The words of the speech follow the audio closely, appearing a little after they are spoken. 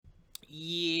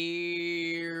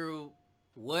Yeah.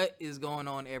 What is going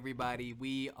on, everybody?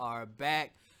 We are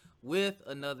back with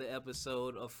another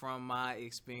episode of From My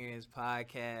Experience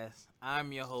podcast.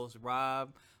 I'm your host,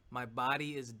 Rob. My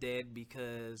body is dead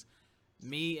because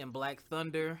me and Black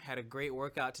Thunder had a great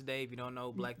workout today. If you don't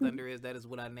know who Black Thunder is, that is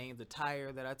what I named the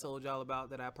tire that I told y'all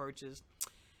about that I purchased.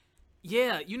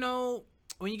 Yeah,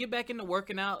 when you get back into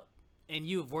working out and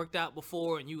you have worked out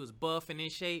before and you was buff and in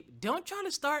shape, don't try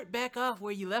to start back off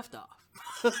where you left off.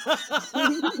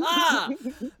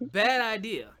 Bad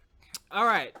idea. All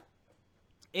right.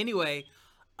 Anyway,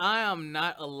 I am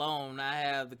not alone. I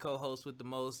have the co-host with the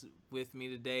most with me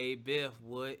today. Biff,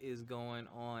 what is going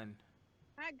on?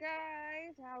 Hi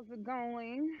guys, how's it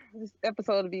going? This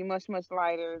episode will be much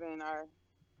lighter than our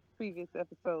previous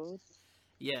episodes.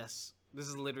 Yes, this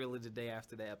is literally the day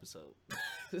after the episode.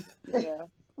 Yeah.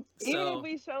 Even if So,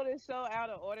 we show this show out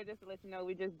of order, just to let you know,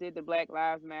 we just did the Black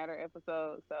Lives Matter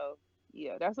episode. So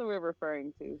yeah, that's what we're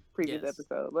referring to, previous yes.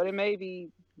 episode. But it may be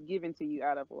given to you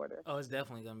out of order. Oh, it's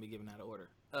definitely gonna be given out of order.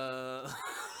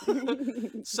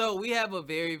 So we have a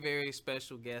very, very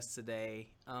special guest today.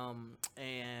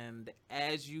 And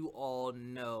as you all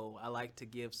know, I like to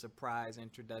give surprise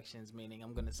introductions, meaning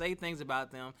I'm gonna say things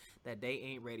about them that they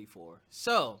ain't ready for.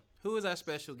 So, who is our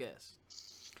special guest?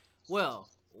 Well,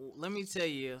 let me tell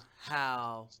you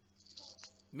how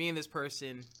me and this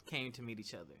person came to meet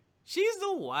each other. She's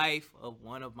the wife of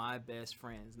one of my best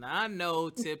friends. Now I know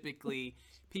typically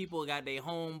people got their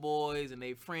homeboys and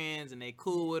their friends and they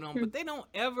cool with them, but they don't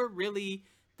ever really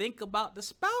think about the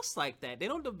spouse like that. They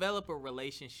don't develop a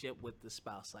relationship with the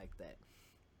spouse like that.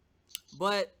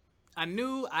 But I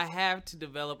knew I have to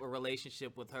develop a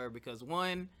relationship with her because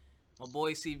one, my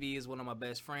boy CV is one of my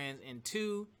best friends, and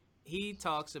two, he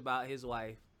talks about his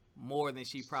wife more than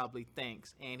she probably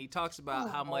thinks. And he talks about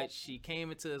how much she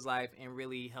came into his life and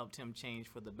really helped him change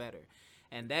for the better.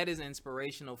 And that is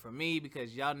inspirational for me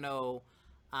because y'all know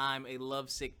I'm a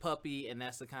lovesick puppy and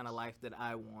that's the kind of life that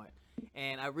I want.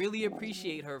 And I really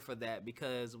appreciate her for that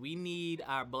because we need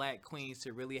our black queens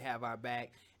to really have our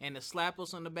back and to slap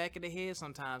us on the back of the head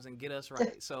sometimes and get us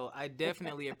right. So I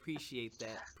definitely appreciate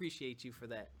that. Appreciate you for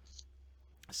that.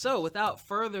 So without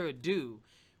further ado,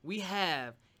 we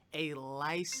have a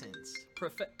licensed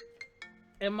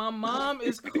and my mom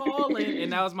is calling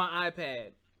and that was my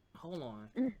iPad. Hold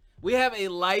on. We have a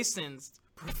licensed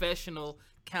professional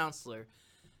counselor,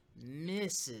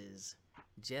 Mrs.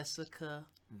 Jessica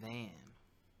Van.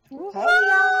 Hey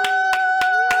y'all!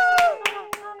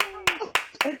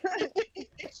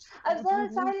 I'm so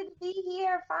excited to be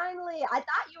here finally. I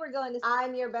thought you were going to say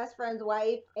I'm your best friend's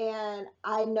wife and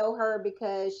I know her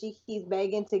because she keeps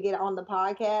begging to get on the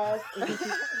podcast.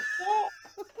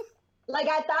 Like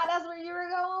I thought that's where you were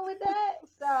going with that.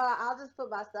 So I'll just put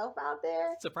myself out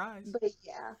there. Surprise. But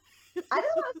yeah. I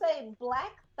just want to say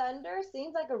Black Thunder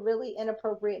seems like a really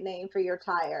inappropriate name for your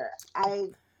tire.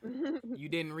 You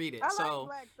didn't read it. I So like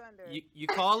Black Thunder. you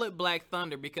call it Black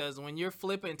Thunder because when you're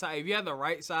flipping tire, if you have the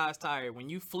right size tire,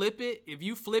 when you flip it, if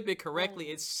you flip it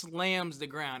correctly, it slams the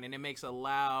ground and it makes a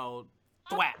loud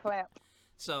thwap. Clap.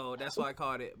 So that's why I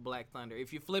called it Black Thunder.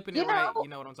 If you're flipping You it right, know- you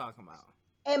know what I'm talking about.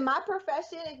 In my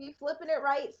profession, if you flipping it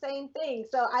right, same thing.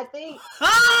 So I think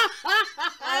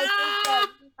that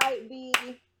might be.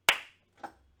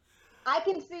 I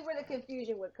can see where the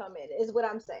confusion would come in. Is what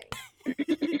I'm saying.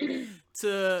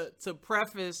 To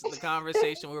preface the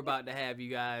conversation we're about to have,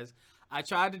 you guys, I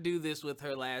tried to do this with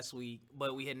her last week,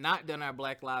 but we had not done our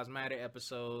Black Lives Matter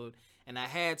episode, and I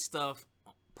had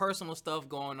personal stuff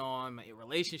going on. My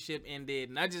relationship ended,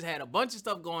 and I just had a bunch of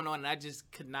stuff going on, and I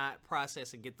just could not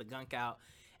process and get the gunk out.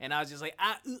 And I was just like,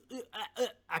 I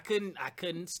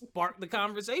couldn't spark the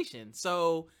conversation.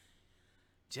 So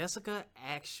Jessica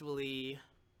actually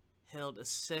held a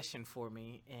session for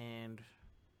me, and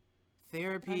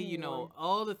therapy,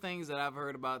 all the things that I've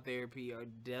heard about therapy are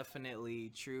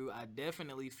definitely true. I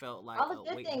definitely felt like All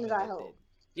the good things, I hope.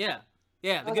 Yeah,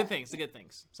 the good things.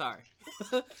 Sorry.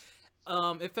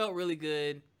 It felt really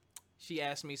good. She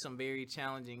asked me some very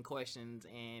challenging questions,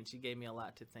 and she gave me a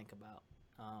lot to think about.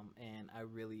 And I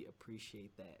really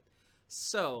appreciate that.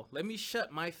 So let me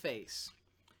shut my face.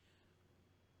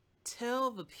 Tell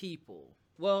the people.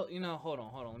 Well, hold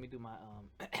on. Let me do my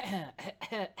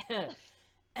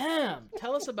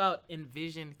Tell us about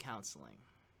Envision Counseling.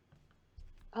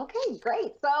 Okay,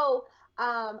 great. So,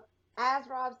 as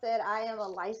Rob said, I am a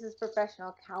licensed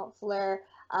professional counselor.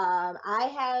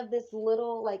 I have this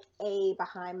little like A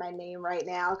behind my name right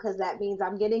now because that means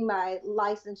I'm getting my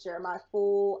licensure, my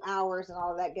full hours, and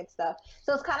all of that good stuff.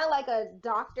 So it's kind of like a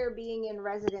doctor being in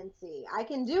residency. I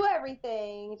can do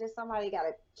everything, just somebody got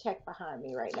to check behind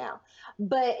me right now.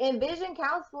 But Envision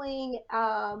Counseling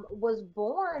was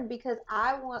born because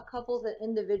I want couples and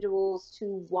individuals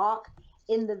to walk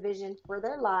in the vision for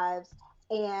their lives,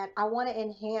 and I want to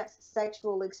enhance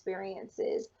sexual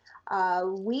experiences.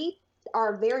 We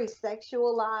are a very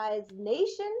sexualized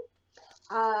nation,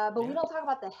 but we Yeah. don't talk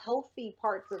about the healthy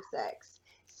parts of sex.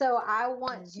 So I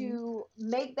want Mhm. to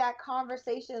make that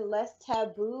conversation less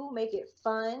taboo, make it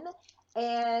fun,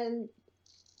 and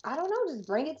I don't know, just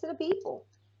bring it to the people.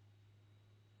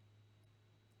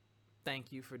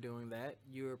 Thank you for doing that.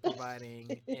 You're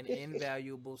providing an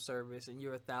invaluable service, and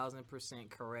you're 1,000%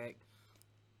 correct.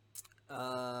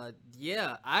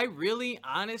 Yeah, I really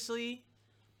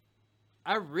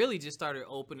just started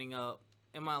opening up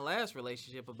in my last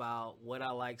relationship about what I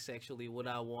like sexually, what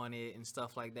I wanted, and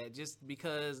stuff like that. Just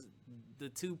because the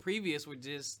two previous were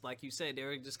just like you said, they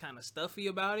were just kind of stuffy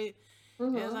about it.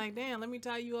 And it's Hmm. like, damn, let me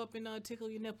tie you up and tickle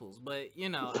your nipples. But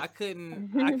I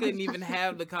couldn't even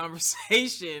have the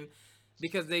conversation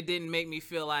because they didn't make me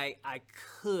feel like I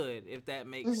could, if that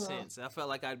makes Hmm. sense. I felt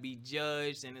like I'd be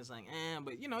judged, and it's like,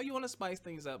 but you want to spice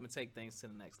things up and take things to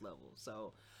the next level.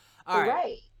 So, all right,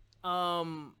 Right.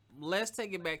 let's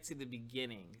take it back to the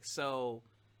beginning. So,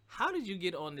 how did you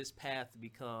get on this path to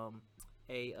become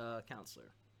a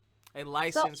counselor, a So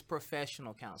licensed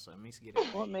professional counselor? Let me get it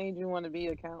right. What made you want to be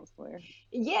a counselor?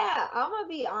 yeah, I'm gonna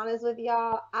be honest with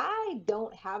y'all. I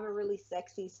don't have a really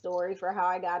sexy story for how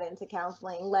I got into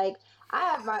counseling. Like, I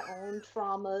have my own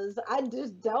traumas. I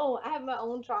just don't. I have my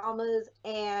own traumas,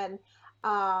 and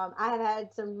I have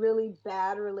had some really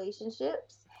bad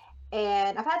relationships,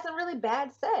 and I've had some really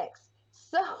bad sex.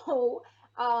 So,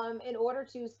 in order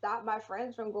to stop my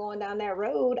friends from going down that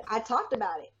road, I talked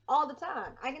about it all the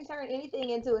time. I can turn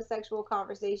anything into a sexual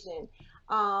conversation.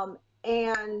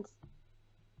 And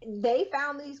they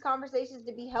found these conversations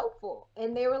to be helpful,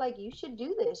 and they were like, you should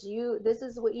do this, this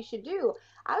is what you should do.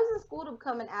 I was in school to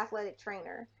become an athletic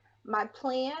trainer. My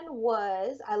plan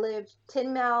was, I lived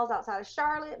 10 miles outside of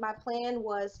Charlotte. My plan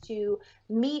was to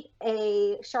meet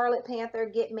a Charlotte Panther,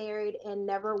 get married, and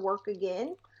never work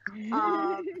again.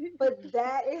 um, but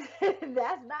that is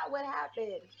that's not what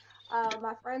happened.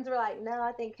 My friends were like, no,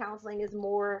 I think counseling is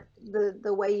more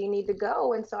the way you need to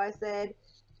go. And so I said,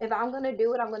 if I'm going to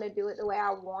do it, I'm going to do it the way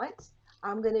I want.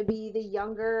 I'm going to be the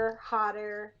younger,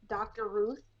 hotter Dr.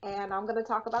 Ruth, and I'm going to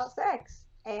talk about sex.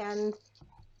 And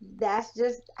that's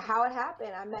just how it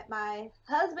happened. I met my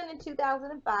husband in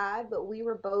 2005, but we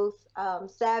were both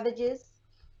savages,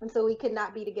 and so we could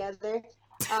not be together.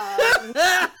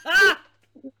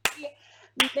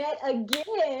 We met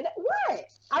again. What?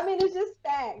 I mean, it's just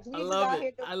facts. I We just love out it.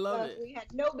 here doing I love stuff it. we had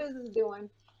no business doing.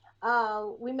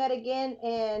 We met again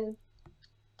in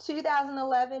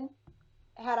 2011,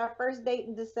 had our first date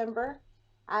in December.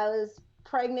 I was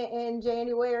pregnant in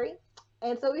January.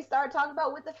 And so we started talking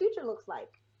about what the future looks like.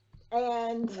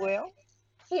 And Well,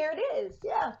 here it is.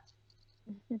 Yeah,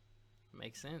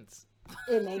 Makes sense.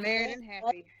 it makes married sense. and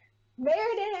happy.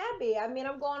 Married and happy. I mean,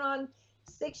 I'm going on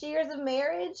 6 years of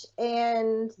marriage,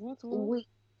 and Whoop, whoop. we,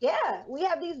 yeah, we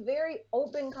have these very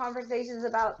open conversations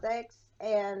about sex,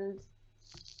 and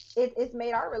it's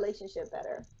made our relationship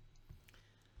better.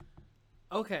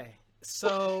 Okay,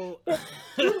 so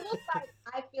You look like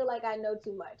I feel like I know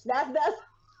too much. That's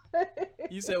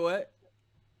you said what?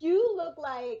 you look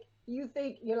like you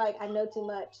think you're like, I know too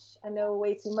much. I know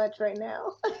way too much right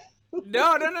now.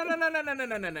 No, no, no, no, no, no, no, no,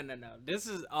 no, no, no, no, no. This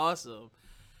is awesome.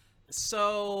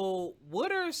 So,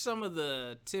 what are some of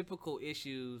the typical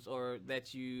issues, or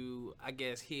that you, I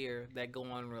guess, hear that go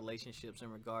on in relationships in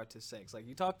regard to sex? Like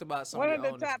you talked about some What of are your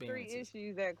the own top three experiences.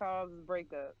 issues that causes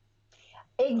breakups?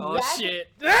 Oh Exactly.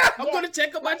 shit! I'm Yeah, gonna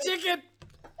check on my right. chicken.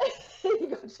 You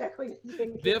go check with your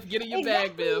chicken. Biff, get in your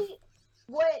bag, Exactly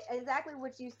Biff. exactly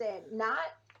what you said. Not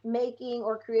making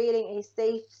or creating a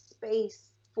safe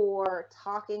space for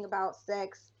talking about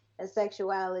sex and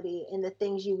sexuality and the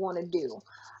things you want to do.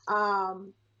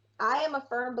 Um, I am a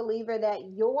firm believer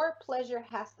that your pleasure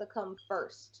has to come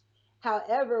first.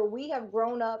 However, we have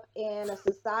grown up in a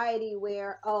society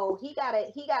where, oh, he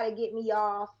gotta get me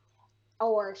off,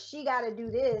 or she gotta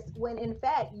do this, when in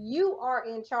fact you are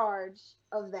in charge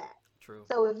of that. True.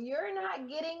 So if you're not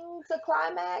getting to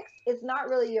climax, it's not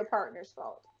really your partner's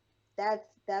fault.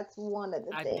 That's one of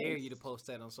the I dare things. you to post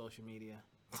that on social media.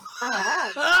 I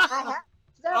have. I have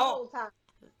Oh, several times.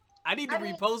 I need to I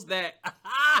mean, repost that. it's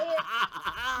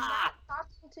not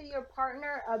talking to your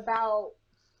partner about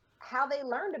how they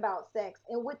learned about sex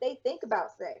and what they think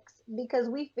about sex, because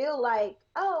we feel like,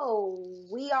 oh,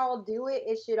 we all do it.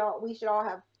 We should all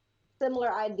have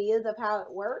similar ideas of how it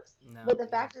works. No, But the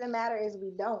fact of the matter is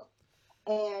we don't.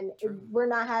 And true. we're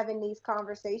not having these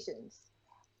conversations.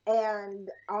 And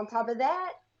on top of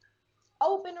that,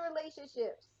 open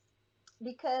relationships.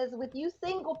 Because with you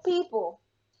single people,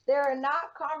 there are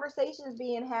not conversations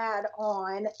being had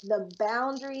on the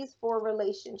boundaries for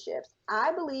relationships.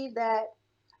 I believe that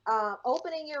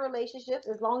opening your relationships,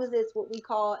 as long as it's what we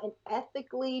call an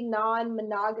ethically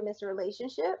non-monogamous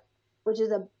relationship, which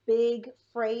is a big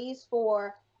phrase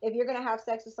for, if you're going to have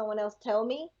sex with someone else, tell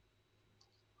me.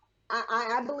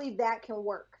 I believe that can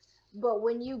work. But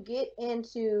when you get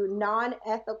into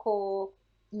non-ethical,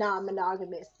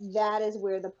 non-monogamous, that is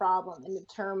where the problem and the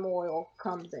turmoil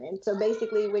comes in. So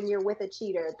basically, when you're with a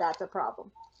cheater, that's a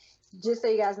problem. Just so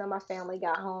you guys know, my family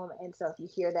got home, and so if you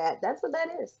hear that, that's what that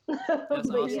is. That's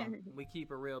But awesome. yeah. We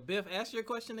keep it real. Biff, ask your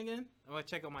question again. I'm gonna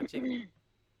check on my chicken.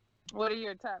 What are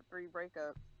your top 3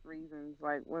 breakup reasons?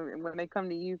 Like when they come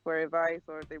to you for advice,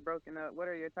 or if they're broken up, what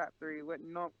are your top 3? What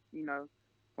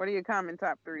what are your common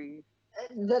top 3?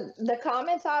 The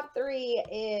common top 3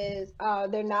 is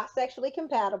they're not sexually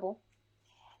compatible,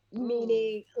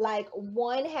 meaning like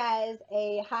one has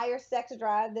a higher sex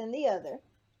drive than the other.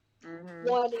 Mm-hmm.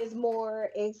 One is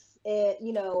more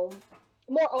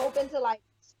open to like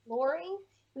exploring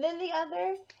than the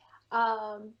other.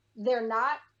 They're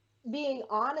not being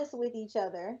honest with each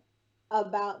other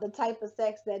about the type of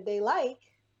sex that they like.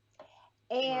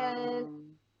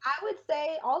 And I would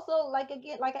say also, like,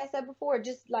 again, like I said before,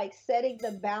 just like setting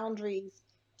the boundaries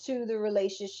to the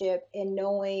relationship and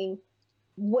knowing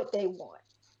what they want.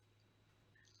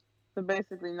 So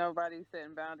basically, nobody's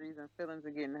setting boundaries and feelings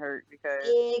are getting hurt because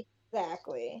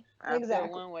Exactly. I feel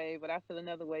one way, but I feel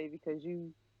another way because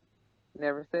you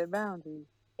never set boundaries.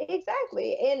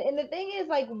 Exactly. And the thing is,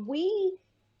 like, we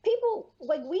teach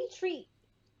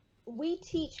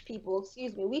people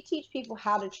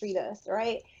how to treat us,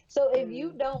 right? So if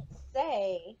you don't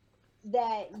say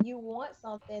that you want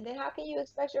something, then how can you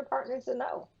expect your partner to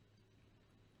know?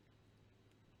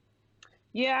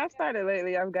 Yeah, I've started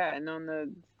lately. I've gotten on the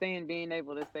being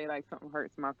able to say like something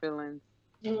hurts my feelings,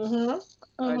 or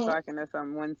talking to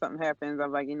something when something happens.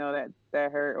 I'm like,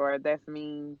 that hurt, or that's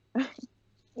mean.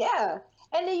 Yeah.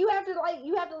 And then you have to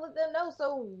let them know.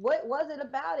 So what was it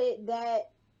about it that,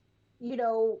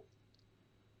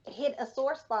 hit a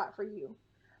sore spot for you?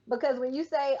 Because when you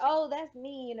say, oh, that's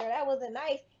mean, or that wasn't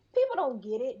nice, people don't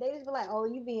get it. They just be like, oh,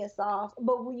 you being soft.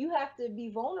 But when you have to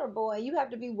be vulnerable and you have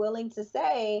to be willing to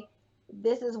say,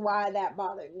 this is why that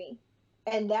bothered me.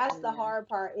 And that's the hard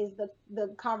part, is the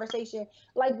conversation.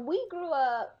 Like, we grew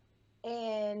up,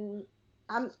 and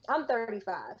I'm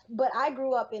 35, but I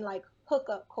grew up in like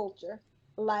hookup culture.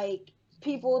 Like,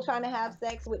 people trying to have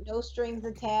sex with no strings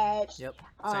attached. Yep.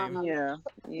 Same. Yeah.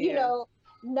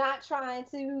 Not trying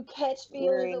to catch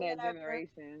We're feelings in or that whatever.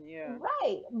 generation, yeah.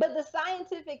 Right. But the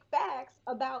scientific facts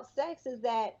about sex is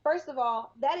that, first of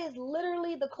all, that is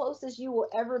literally the closest you will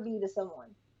ever be to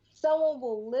someone. Someone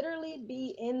will literally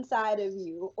be inside of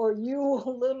you, or you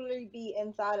will literally be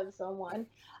inside of someone.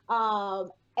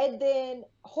 And then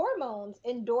hormones,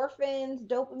 endorphins,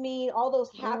 dopamine, all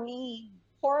those happy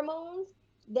hormones,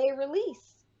 they release.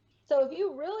 So if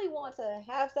you really want to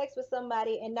have sex with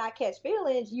somebody and not catch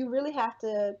feelings, you really have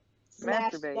to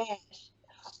smash,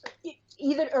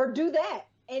 either, or do that.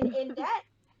 And that,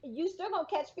 you still gonna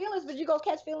catch feelings, but you gonna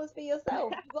catch feelings for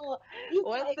yourself. Self-love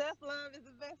is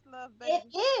the best love, baby. It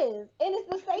is, and it's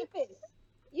the safest.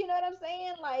 You know what I'm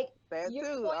saying? Like, that you're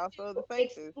too, going also to the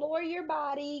safest. explore your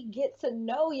body, get to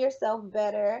know yourself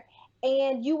better,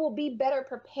 and you will be better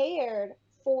prepared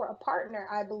for a partner,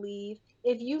 I believe,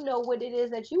 if you know what it is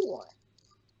that you want.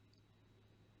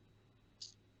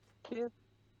 Yeah.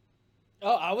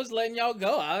 Oh, I was letting y'all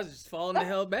go. I was just falling the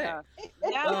hell back. I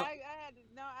had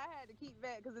to keep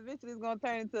back because eventually it's gonna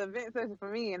turn into a vent session for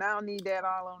me, and I don't need that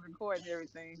all on record and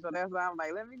everything. So that's why I'm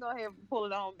like, let me go ahead and pull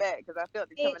it on back because I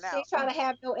felt it coming out. She's trying to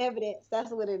have no evidence.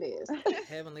 That's what it is.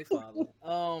 Heavenly Father.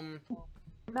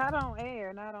 Not on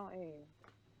air. Not on air.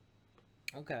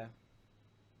 Okay.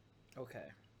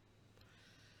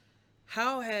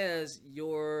 How has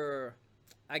your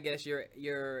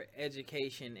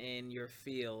education and your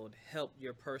field helped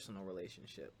your personal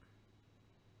relationship?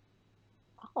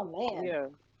 Oh man, yeah,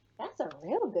 that's a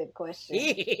real good question.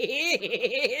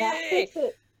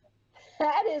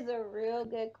 That is a real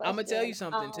good question. I'm gonna tell you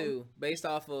something too, based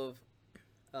off of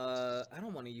I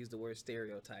don't want to use the word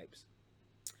stereotypes.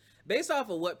 Based off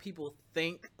of what people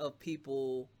think of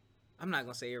people, I'm not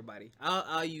gonna say everybody.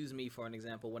 I'll use me for an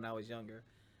example. When I was younger,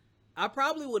 I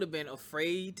probably would have been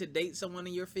afraid to date someone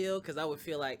in your field because I would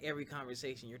feel like every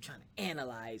conversation you're trying to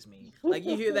analyze me. Like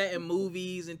you hear that in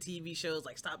movies and TV shows,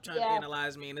 like stop trying to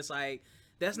analyze me, and it's like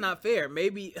that's not fair.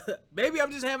 Maybe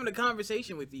I'm just having a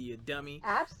conversation with you, you dummy.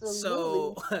 Absolutely.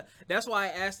 So that's why I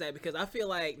asked that, because I feel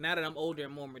like now that I'm older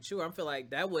and more mature, I feel like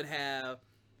that would have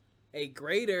a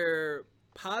greater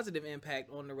positive impact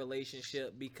on the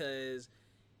relationship, because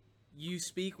you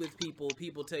speak with people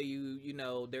tell you, you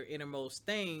know, their innermost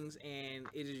things, and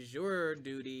it is your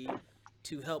duty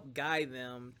to help guide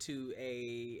them to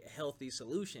a healthy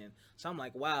solution. So I'm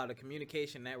like, wow, the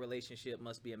communication in that relationship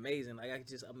must be amazing. Like I can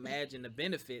just imagine the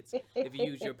benefits if you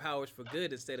use your powers for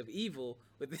good instead of evil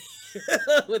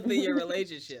within your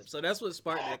relationship. So that's what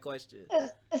sparked that question.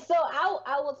 So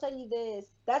I will tell you this.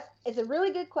 It's a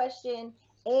really good question,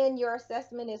 and your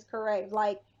assessment is correct.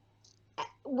 Like,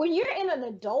 when you're in an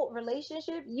adult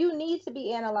relationship, you need to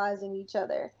be analyzing each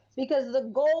other, because the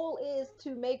goal is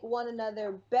to make one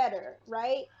another better,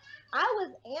 right? I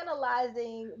was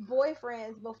analyzing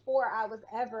boyfriends before I was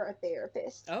ever a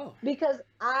therapist. Oh. Because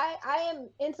I am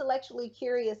intellectually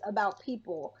curious about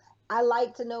people. I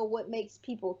like to know what makes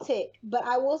people tick. But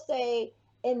I will say,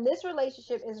 in this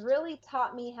relationship, it's really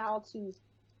taught me how to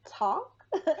talk,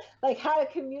 like how to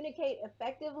communicate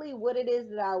effectively what it is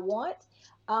that I want.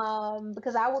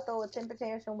 Because I will throw a temper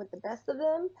tantrum with the best of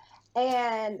them.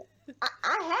 And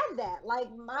I had that. Like,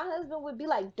 my husband would be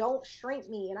like, don't shrink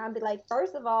me. And I'd be like,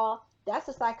 first of all, that's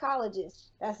a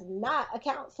psychologist. That's not a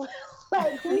counselor.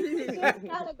 Like, we can just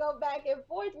kind of go back and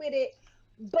forth with it.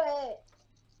 But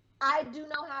I do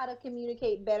know how to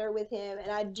communicate better with him.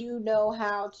 And I do know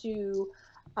how to,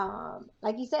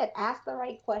 like you said, ask the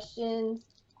right questions.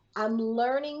 I'm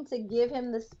learning to give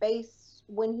him the space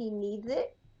when he needs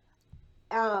it.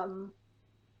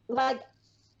 Like,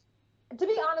 to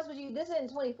be honest with you, this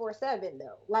isn't 24/7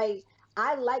 though. Like,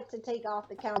 I like to take off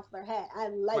the counselor hat. I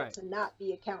like to not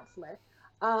be a counselor.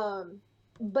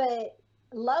 But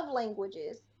love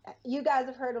languages. You guys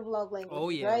have heard of love languages, oh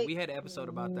yeah, right? We had an episode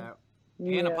about that.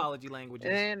 And apology languages.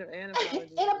 And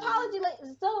apology. And apology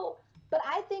languages. So, but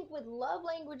I think with love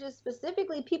languages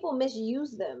specifically, people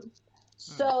misuse them.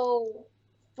 So,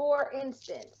 for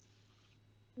instance,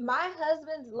 my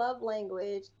husband's love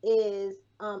language is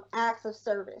acts of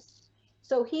service.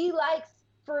 So he likes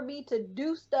for me to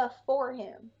do stuff for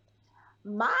him.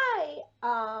 My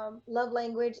love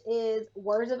language is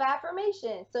words of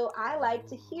affirmation. So I like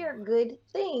to hear good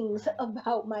things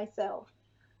about myself.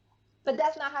 But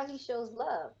that's not how he shows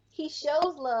love. He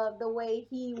shows love the way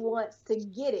he wants to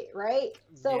get it, right?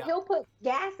 So he'll put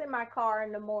gas in my car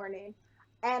in the morning.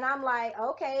 And I'm like,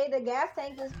 okay, the gas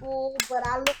tank is full, but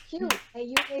I look cute, and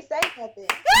you didn't say nothing.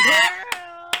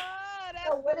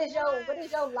 So what is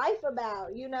your life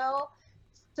about, you know?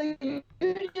 So you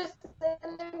just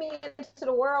sending me into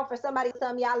the world for somebody to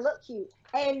tell me I look cute,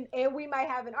 and we might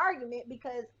have an argument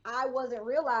because I wasn't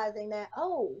realizing that.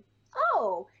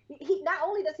 He not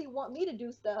only does he want me to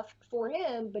do stuff for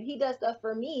him, but he does stuff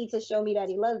for me to show me that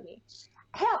he loves me.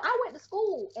 Hell, I went to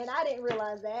school and I didn't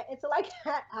realize that until I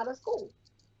got out of school.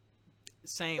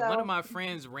 Same. So, one of my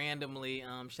friends randomly,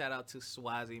 shout out to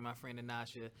Swazi, my friend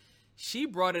Anasha, she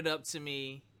brought it up to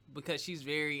me because she's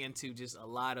very into just a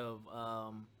lot of,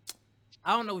 I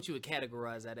don't know what you would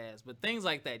categorize that as, but things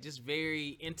like that, just very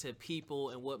into people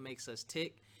and what makes us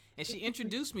tick. And she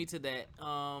introduced me to that.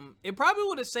 It probably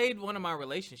would have saved one of my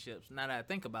relationships, now that I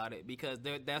think about it, because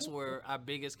that's where our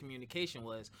biggest communication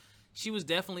was. She was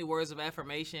definitely words of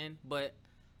affirmation, but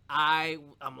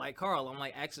I'm like Carl, I'm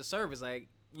like acts of service, like,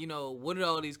 you know, what do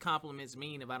all these compliments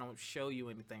mean if I don't show you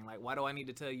anything? Like, why do I need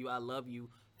to tell you I love you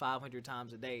 500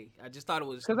 times a day? I just thought it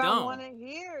was dumb. Because I want to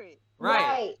hear it.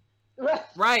 Right.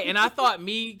 And I thought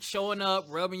me showing up,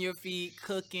 rubbing your feet,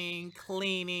 cooking,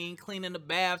 cleaning the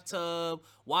bathtub,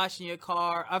 washing your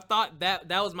car, I thought that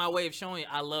was my way of showing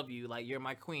I love you. Like, you're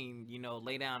my queen, you know,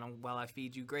 lay down while I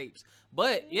feed you grapes.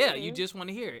 But, yeah, you just want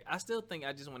to hear it. I still think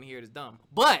I just want to hear it is dumb.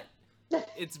 But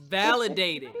it's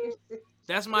validated.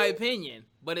 That's my opinion,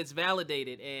 but it's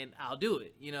validated, and I'll do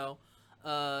it, you know.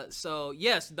 So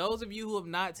yes, those of you who have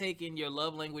not taken your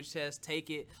love language test, take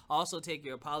it. Also take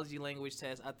your apology language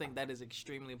test. I think that is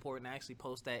extremely important. I actually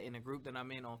post that in a group that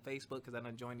I'm in on Facebook, because I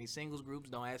don't join these singles groups.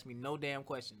 Don't ask me no damn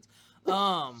questions.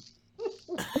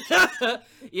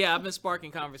 Yeah, I've been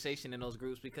sparking conversation in those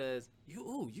groups because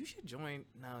you should join.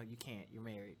 No, you can't. You're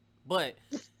married. But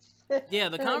yeah,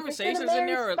 the conversations in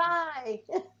there are.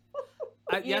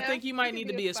 I think you might need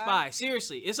to be a spy.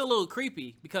 Seriously, it's a little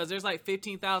creepy because there's like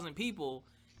 15,000 people,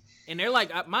 and they're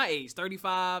like my age,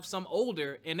 35, some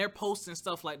older, and they're posting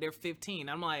stuff like they're 15.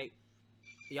 I'm like,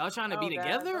 Y'all trying to be God,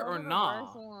 together those or are the nah?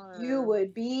 worst ones. You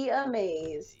would be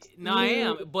amazed. No, I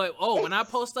You am. But when I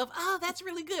post stuff, that's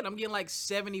really good. I'm getting like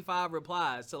 75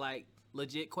 replies to like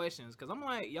legit questions because I'm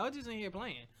like, y'all just in here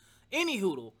playing. Any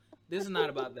hoodle. This is not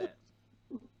about that.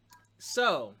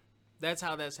 So that's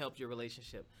how that's helped your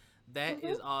relationship. That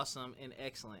is awesome and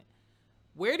excellent.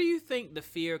 Where do you think the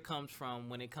fear comes from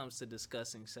when it comes to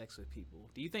discussing sex with people?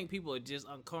 Do you think people are just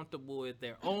uncomfortable with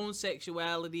their own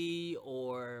sexuality,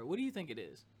 or what do you think it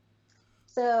is?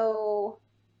 So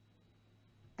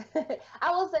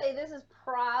I will say this is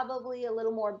probably a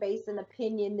little more based in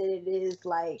opinion than it is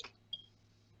like,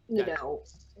 you Gotcha. know,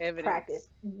 Evidence. practice.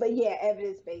 But yeah,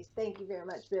 evidence based. Thank you very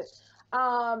much, Bill.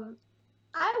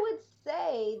 I would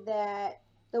say that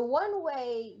the one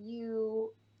way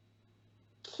you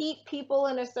keep people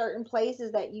in a certain place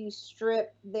is that you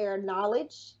strip their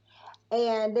knowledge.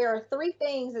 And there are three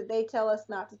things that they tell us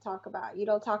not to talk about. You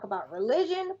don't talk about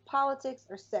religion, politics,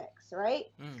 or sex, right?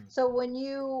 So when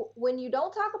you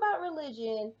don't talk about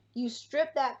religion, you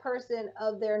strip that person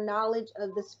of their knowledge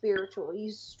of the spiritual.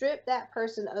 You strip that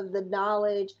person of the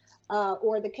knowledge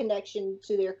or the connection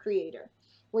to their creator.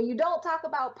 When you don't talk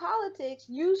about politics,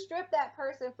 you strip that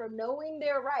person from knowing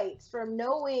their rights, from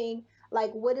knowing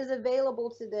like what is available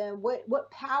to them,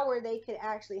 what power they could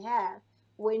actually have.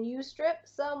 When you strip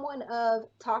someone of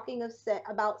talking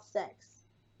about sex,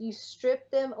 you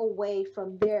strip them away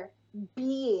from their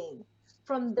being,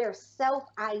 from their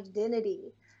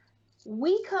self-identity.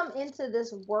 We come into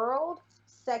this world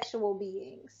sexual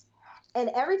beings. And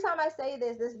every time I say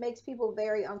this makes people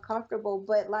very uncomfortable,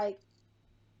 but like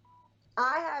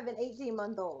I have an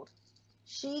 18-month-old.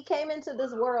 She came into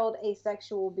this world a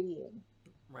sexual being.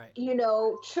 Right. You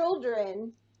know,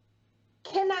 children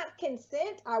cannot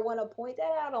consent. I want to point that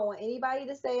out. I don't want anybody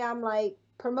to say I'm like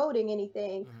promoting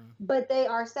anything, but they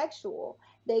are sexual.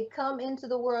 They come into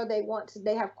the world,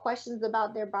 they have questions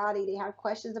about their body, they have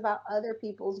questions about other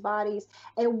people's bodies.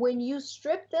 And when you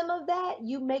strip them of that,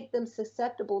 you make them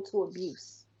susceptible to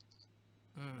abuse.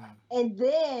 And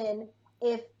then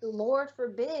if Lord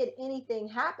forbid anything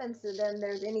happens to them,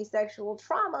 there's any sexual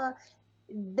trauma,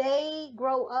 they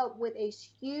grow up with a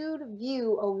skewed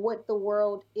view of what the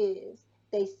world is.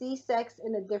 They see sex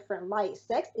in a different light.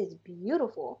 Sex is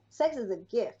beautiful. Sex is a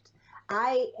gift.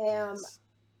 I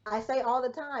say all the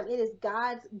time, it is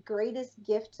God's greatest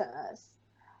gift to us.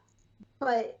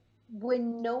 But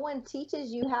when no one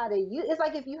teaches you how to use it's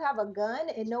like if you have a gun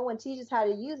and no one teaches how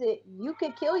to use it, you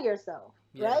could kill yourself,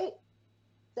 right?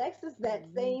 Sex is that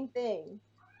same thing.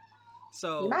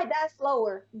 So you might die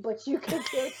slower, but you could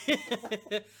kill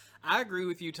yourself. I agree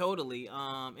with you totally.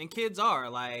 And kids are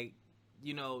like,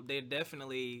 you know, they're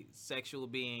definitely sexual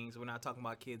beings. We're not talking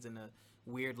about kids in a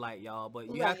weird light, y'all,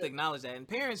 but you have to acknowledge that. And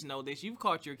parents know this. You've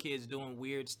caught your kids doing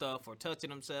weird stuff or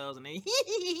touching themselves, and they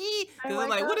because they're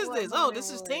like, "What is this? Oh, this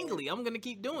is tingly. I'm gonna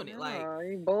keep doing it." Like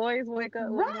boys wake up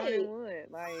with morning wood.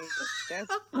 Like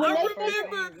that's when they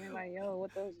remember. Like, yo,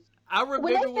 what the? I remember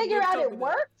when they figure out it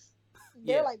works.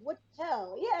 They're Yeah. like, what the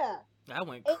hell? Yeah. I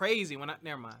went crazy when I.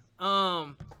 Never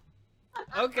mind.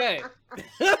 Okay.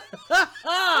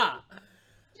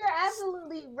 You're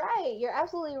absolutely right. You're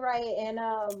absolutely right. And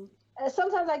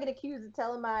sometimes I get accused of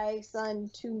telling my son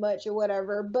too much or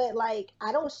whatever, but like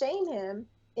I don't shame him.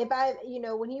 If I,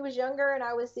 when he was younger and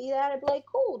I would see that, I'd be like,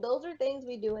 cool, those are things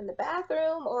we do in the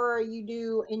bathroom or you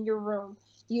do in your room.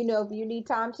 If you need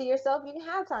time to yourself, you can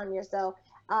have time to yourself.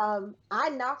 I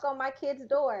knock on my kid's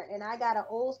door and I got an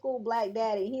old school black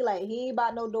daddy. He ain't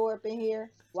about no door up in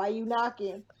here. Why you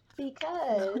knocking?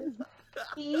 Because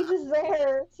he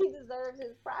deserves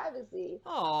his privacy.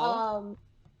 Aww.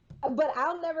 But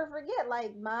I'll never forget,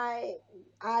 like my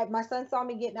son saw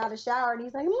me getting out of the shower and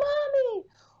he's like, "Mommy,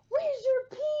 where's your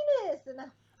penis?" And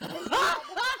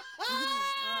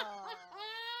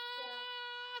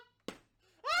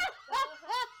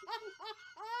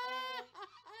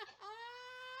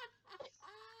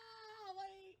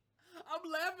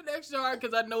I'm laughing extra hard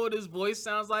because I know what his voice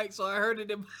sounds like, so I heard it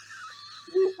in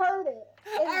You heard it.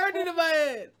 I heard it in my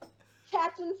head.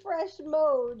 Captain Fresh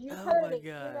mode. You heard it.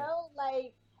 God.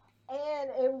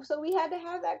 And so we had to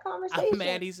have that conversation. I'm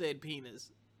mad he said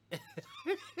penis.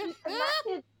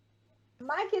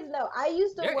 my kids know. I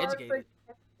used to They're work educated.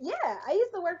 I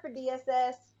used to work for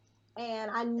DSS, and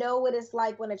I know what it's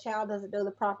like when a child doesn't know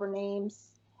the proper names,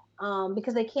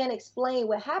 because they can't explain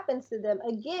what happens to them.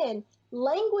 Again,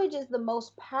 language is the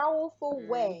most powerful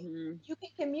way. You can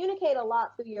communicate a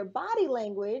lot through your body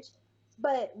language,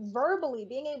 but verbally,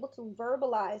 being able to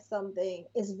verbalize something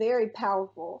is very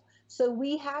powerful. So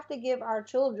we have to give our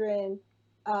children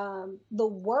the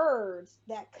words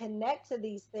that connect to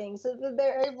these things so that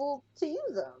they're able to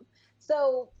use them.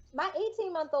 So my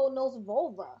 18-month-old knows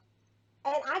vulva.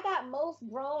 And I got most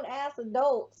grown ass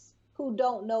adults who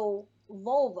don't know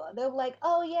vulva. They're like,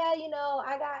 oh yeah,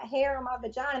 I got hair on my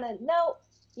vagina. No,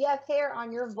 you have hair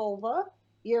on your vulva.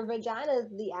 Your vagina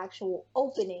is the actual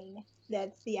opening.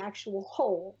 That's the actual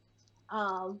hole.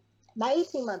 Um, my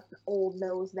 18-month-old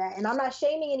knows that. And I'm not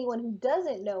shaming anyone who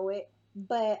doesn't know it,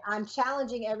 but I'm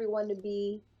challenging everyone to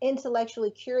be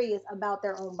intellectually curious about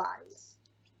their own bodies.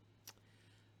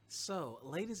 So,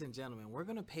 ladies and gentlemen, we're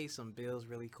going to pay some bills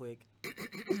really quick.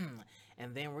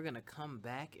 And then we're going to come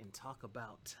back and talk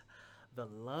about the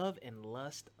Love and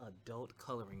Lust adult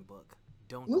coloring book.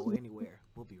 Don't go anywhere.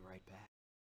 We'll be right back.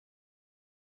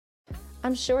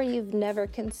 I'm sure you've never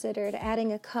considered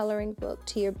adding a coloring book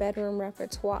to your bedroom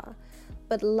repertoire,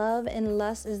 but Love and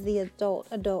Lust is the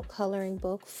adult coloring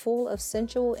book full of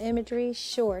sensual imagery,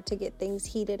 sure to get things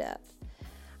heated up.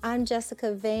 I'm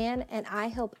Jessica Van, and I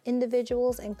help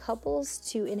individuals and couples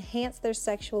to enhance their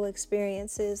sexual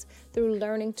experiences through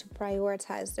learning to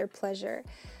prioritize their pleasure.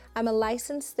 I'm a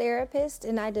licensed therapist,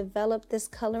 and I developed this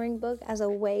coloring book as a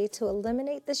way to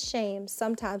eliminate the shame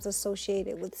sometimes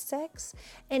associated with sex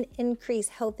and increase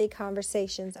healthy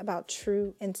conversations about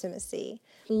true intimacy.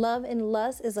 Love and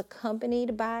Lust is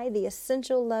accompanied by the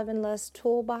Essential Love and Lust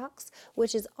Toolbox,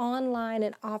 which is online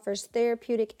and offers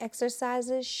therapeutic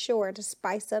exercises sure to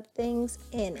spice up things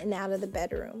in and out of the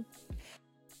bedroom.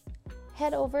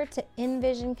 Head over to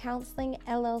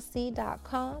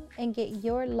envisioncounselingllc.com and get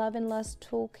your Love and Lust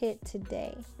toolkit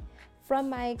today. From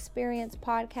My Experience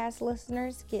podcast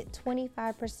listeners, get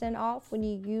 25% off when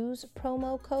you use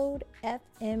promo code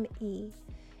FME.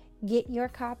 Get your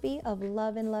copy of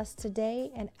Love and Lust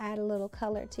today and add a little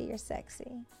color to your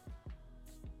sexy.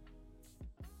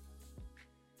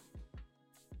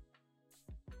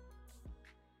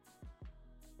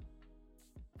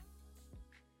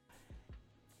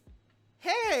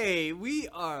 Hey, we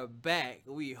are back.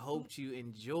 We hoped you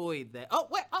enjoyed that. Oh,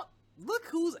 wait. Oh, look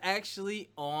who's actually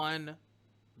on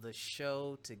the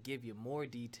show to give you more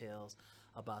details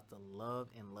about the Love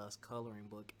and Lust coloring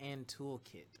book and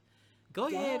toolkit. Go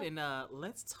ahead and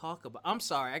let's talk about. I'm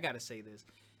sorry, I gotta say this.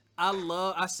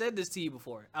 I said this to you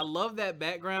before. I love that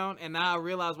background, and now I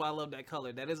realize why I love that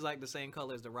color. That is like the same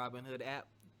color as the Robin Hood app.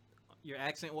 Your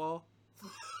accent wall.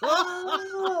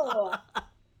 Oh.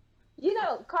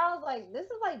 Carl's like, this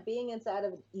is like being inside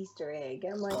of an Easter egg.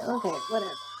 I'm like, okay,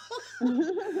 whatever.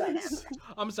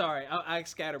 I'm sorry, I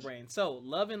scatterbrained. So,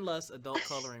 Love and Lust adult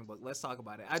coloring book. Let's talk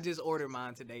about it. I just ordered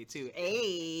mine today too.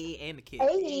 Hey, and the kids.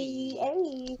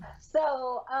 Hey.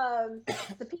 So,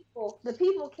 the people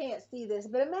can't see this,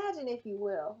 but imagine if you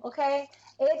will. Okay,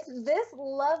 it's this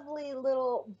lovely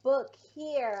little book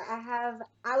here. I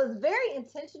was very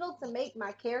intentional to make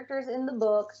my characters in the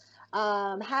book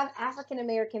have African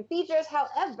American features.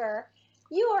 However,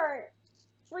 you are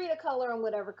free to color them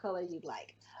whatever color you'd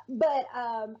like. But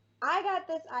I got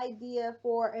this idea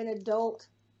for an adult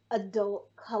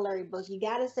coloring book. You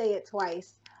got to say it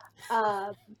twice.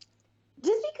 Just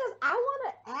because I want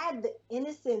to add the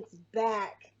innocence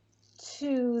back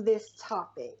to this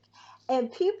topic. And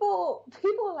people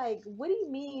are like, what do you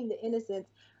mean the innocence?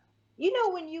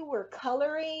 When you were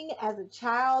coloring as a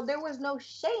child, there was no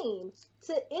shame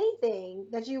to anything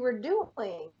that you were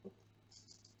doing.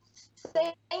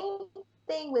 Same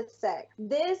thing with sex.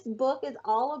 This book is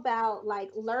all about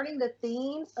like learning the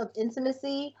themes of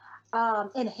intimacy,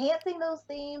 enhancing those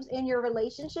themes in your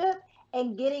relationship,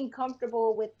 and getting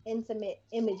comfortable with intimate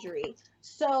imagery.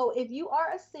 So if you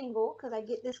are a single, because I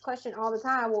get this question all the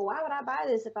time, well, why would I buy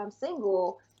this if I'm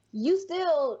single?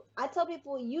 I tell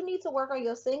people you need to work on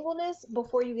your singleness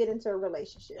before you get into a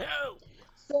relationship. No.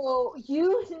 So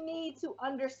you need to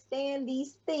understand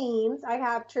these themes. I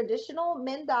have traditional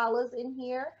mandalas in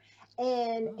here.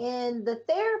 And in the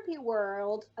therapy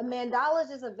world, a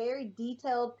mandala is a very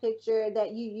detailed picture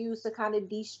that you use to kind of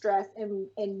de-stress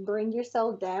and bring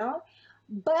yourself down.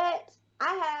 But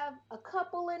I have a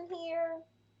couple in here,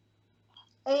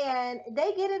 and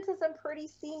they get into some pretty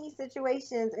steamy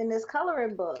situations in this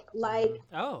coloring book. Like,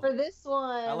 for this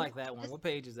one, I like that one. What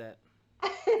page is that?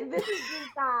 This is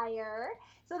Desire.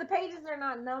 So the pages are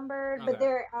not numbered, but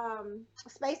they're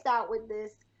spaced out with the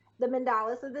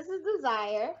mandala. So this is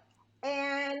Desire,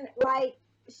 and like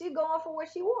she going for what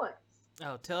she wants.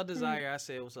 Oh, tell Desire I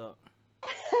said what's up.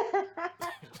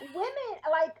 Women,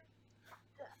 like,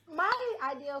 my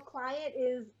ideal client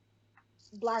is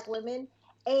Black women,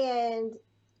 and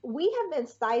we have been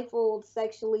stifled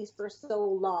sexually for so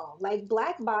long. Like,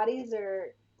 Black bodies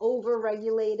are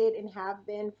overregulated and have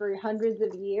been for hundreds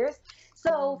of years.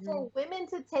 So for women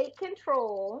to take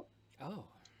control,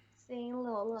 scene,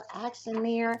 little action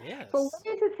there. Yes. For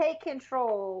women to take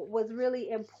control was really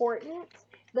important.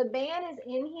 The man is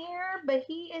in here, but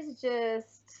he is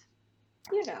just,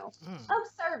 of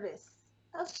service.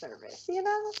 Of service,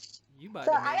 You about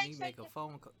So to I make me actually- make a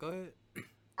phone call. Go ahead.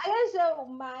 I gotta show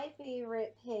my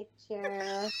favorite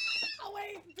picture. Oh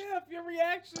wait, Steph, your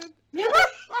reaction.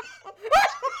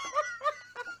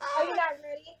 Are you not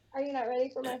ready? Are you not ready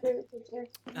for my favorite picture?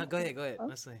 Go ahead. Oh.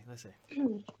 Let's see. Let's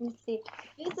see.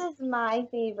 This is my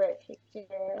favorite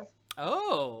picture.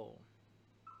 Oh.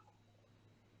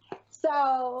 So,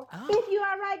 Oh. Biff, you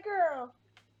all right, girl?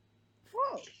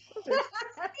 Whoa,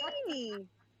 steamy.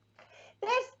 They're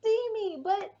steamy,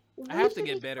 but I we have to should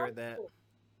get be better at that. comfortable.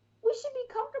 We should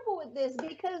be comfortable with this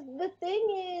because the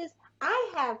thing is,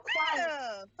 I have clients.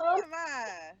 Yeah, Oh.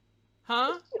 TMI.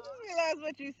 Huh? You realize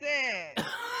what you said.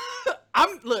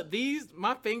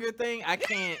 My finger thing, I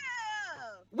can't. Yeah.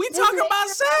 We Just talking make about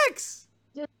sure- sex.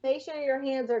 Just make sure your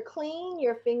hands are clean,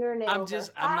 your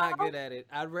fingernails. I'm not out. good at it.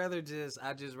 I just rather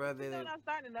You know what I'm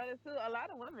starting to notice too? A lot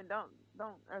of women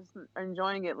are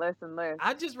enjoying it less and less.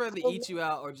 I just rather eat you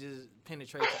out or just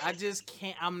penetrate you. I just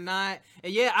can't. I'm not.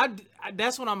 And yeah, I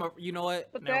that's when you know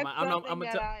what? But Never that's mind. something I'm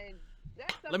gonna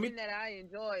that's Let something me- that I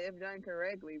enjoy if done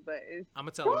correctly. But it's I'm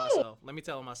gonna tell her Right. myself. Let me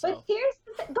tell her But myself. here's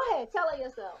the thing. Go ahead, tell it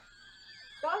yourself.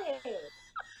 Go ahead.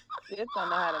 just don't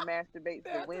know how to masturbate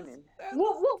for women.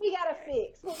 What we gotta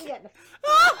fix? What we got to fix?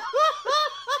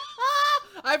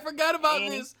 I forgot about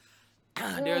Annie. this.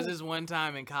 There was this one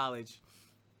time in college,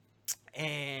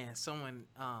 and someone,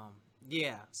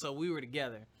 so we were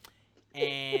together,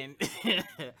 and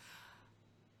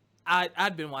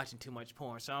I'd been watching too much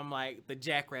porn, so I'm like, the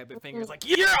jackrabbit finger's like,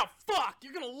 yeah, fuck,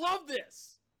 you're gonna love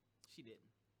this. She didn't.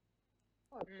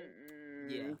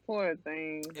 Yeah. Poor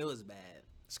thing. It was bad.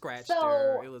 Scratched So-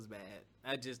 her. It was bad.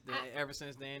 Ever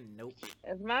since then, nope.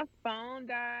 If my phone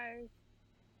dies,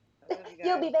 I love you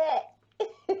You'll guys. be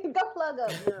back. Go plug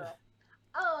up, girl.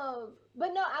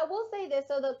 But no, I will say this.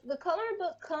 So the coloring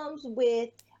book comes with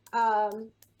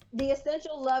the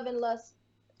essential love and lust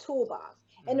toolbox.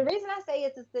 And the reason I say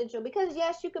it's essential because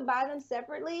yes, you can buy them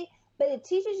separately, but it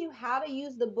teaches you how to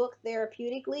use the book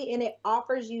therapeutically and it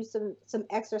offers you some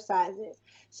exercises.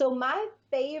 So my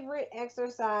favorite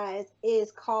exercise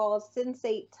is called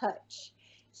Sensate Touch.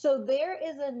 So there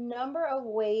is a number of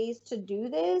ways to do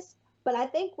this, but I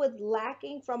think what's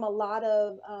lacking from a lot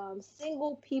of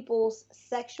single people's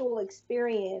sexual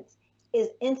experience is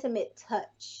intimate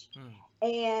touch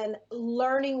and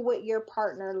learning what your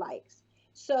partner likes.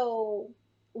 So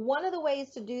one of the ways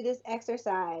to do this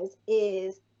exercise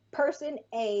is person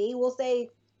A will say,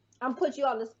 I'm put you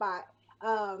on the spot,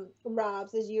 Rob,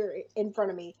 since you're in front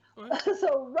of me.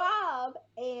 So Rob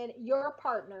and your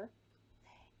partner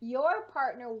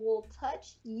will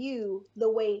touch you the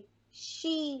way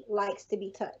she likes to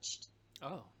be touched.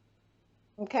 Oh.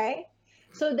 Okay?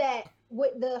 So that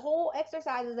what the whole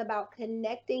exercise is about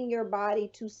connecting your body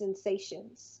to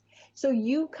sensations. So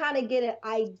you kind of get an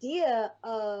idea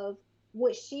of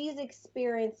what she's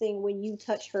experiencing when you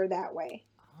touch her that way.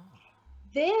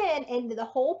 Then, and the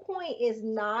whole point is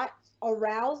not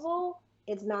arousal,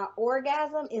 it's not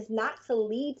orgasm, it's not to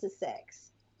lead to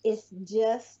sex. It's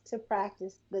just to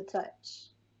practice the touch.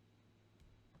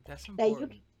 That's Now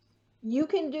important. you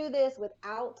can do this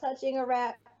without touching a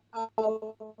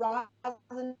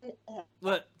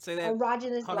Look, say that.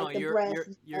 erogenous Hold like on, the your breast.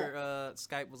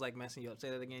 Skype was like messing you up. Say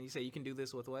that again. You say you can do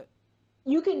this with what?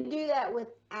 You can do that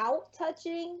without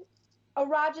touching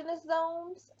erogenous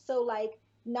zones. So like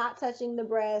not touching the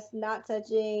breast, not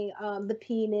touching the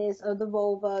penis or the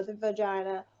vulva, the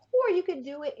vagina, or you could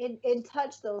do it and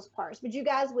touch those parts. But you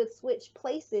guys would switch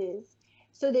places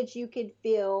so that you could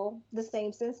feel the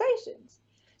same sensations.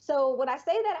 So when I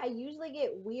say that, I usually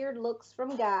get weird looks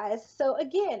from guys. So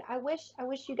again, I wish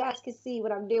you guys could see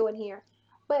what I'm doing here.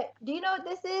 But do you know what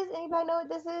this is? Anybody know what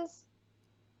this is?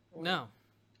 No.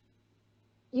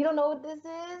 You don't know what this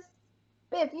is?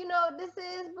 Biff, you know what this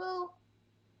is, boo?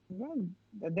 Is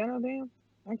that a dental dam?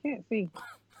 I can't see.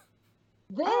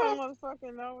 This, I don't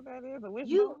motherfucking know what that is. A wishbone?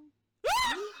 you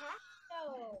have to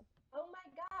know. Oh my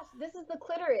gosh, this is the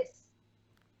clitoris.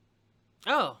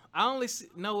 Oh, I only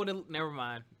know what it. Never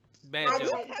mind. Bad I joke.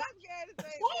 just- I'm scared to say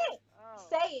Say it. Oh,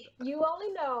 Say it. You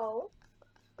only know.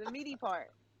 the meaty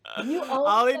part. You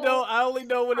I only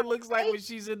know what it looks like when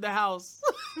she's in the house.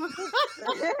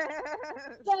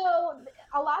 So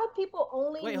a lot of people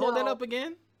only Wait, know hold that up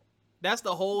again. That's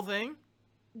the whole thing.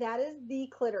 that is the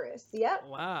clitoris. Yep.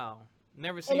 Wow.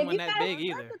 Never And seen if one you that guys- big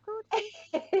either.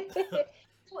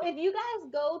 if you guys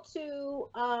go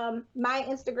to my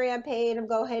Instagram page and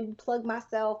go ahead and plug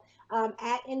myself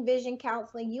at Envision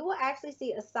Counseling, you will actually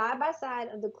see a side by side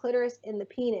of the clitoris and the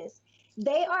penis.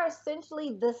 They are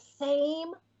essentially the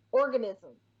same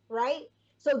organism, right?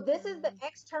 So this is the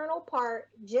external part,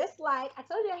 just like I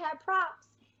told you I had props.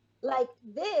 Like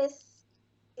this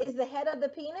is the head of the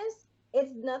penis.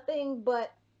 It's nothing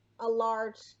but a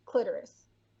large clitoris.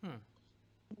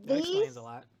 That explains a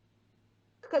lot.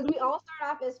 Because we all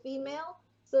start off as female,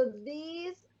 so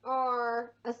these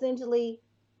are essentially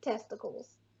testicles.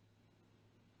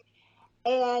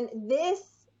 And this,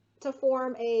 to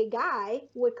form a guy,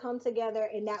 would come together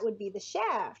and that would be the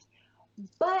shaft.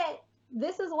 But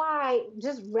this is why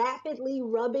just rapidly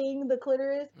rubbing the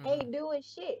clitoris ain't doing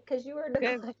shit, because you are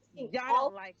neglecting. Y'all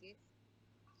don't like it.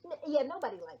 Yeah,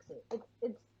 nobody likes it.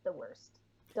 It's the worst.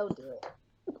 Don't do it.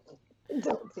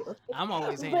 Don't do it. I'm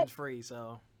always hands free,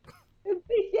 so.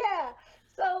 Yeah.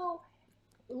 So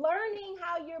learning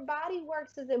how your body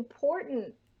works is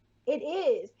important. It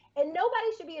is. And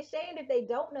nobody should be ashamed if they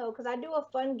don't know, because I do a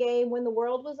fun game when the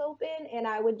world was open and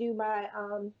I would do my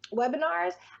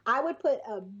webinars. I would put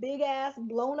a big ass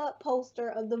blown up poster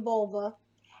of the vulva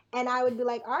and I would be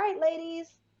like, all right, ladies,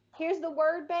 here's the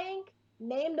word bank,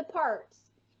 name the parts.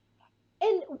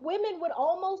 And women would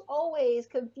almost always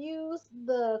confuse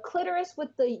the clitoris with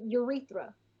the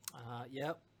urethra.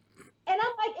 Yep. And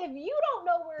I'm like, if you don't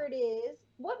know where it is,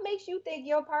 what makes you think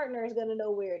your partner is going to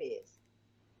know where it is?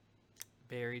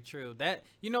 Very true. That,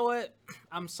 you know what?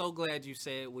 I'm so glad you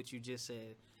said what you just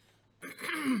said.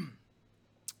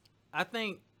 I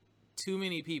think too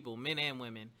many people, men and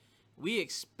women, we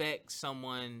expect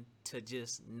someone to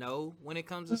just know when it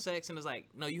comes to sex, and it's like,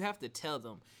 no, you have to tell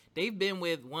them. They've been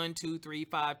with 1, 2, 3,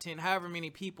 5, 10, however many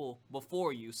people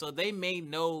before you, so they may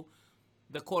know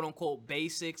the quote-unquote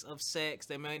basics of sex.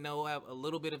 They may know, have a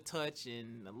little bit of touch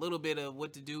and a little bit of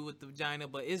what to do with the vagina,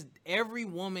 but every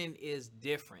woman is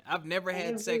different. I've never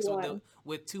had sex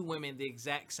with two women the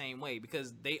exact same way,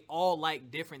 because they all like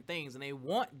different things and they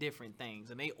want different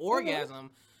things and they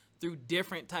orgasm through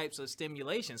different types of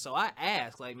stimulation. So I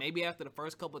ask, like, maybe after the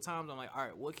first couple of times, I'm like, all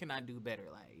right, what can I do better?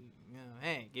 Like, you know,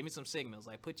 hey, give me some signals.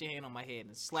 Like, put your hand on my head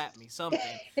and slap me, something.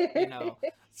 You know,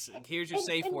 here's your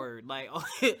safe word. Like,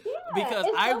 because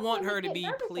I want her to be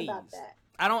pleased.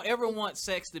 I don't ever want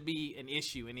sex to be an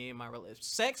issue in any of my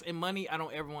relationships. Sex and money, I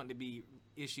don't ever want to be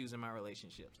issues in my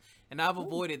relationships. And I've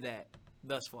avoided that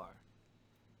thus far.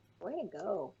 Way to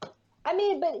go. I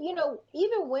mean, but you know,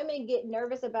 even women get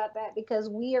nervous about that because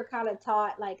we are kind of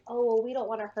taught like, oh, well, we don't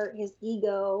want to hurt his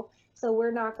ego, so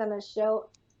we're not going to show.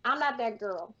 I'm not that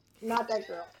girl. Not that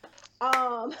girl.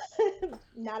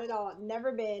 Not at all.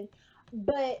 Never been.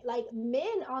 But like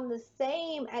men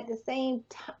at the same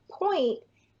point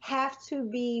have to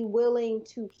be willing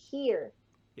to hear.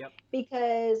 Yep.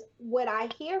 Because what I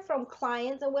hear from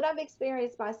clients and what I've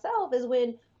experienced myself is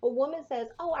when a woman says,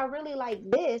 oh, I really like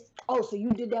this. Oh, so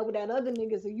you did that with that other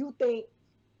nigga, so you think,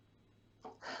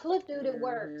 look, dude, it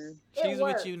works. She's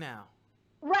with you now.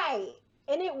 Right.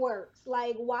 And it works.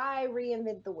 Like, why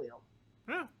reinvent the wheel?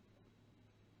 Yeah.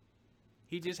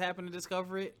 He just happened to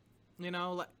discover it. You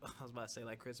know, like I was about to say,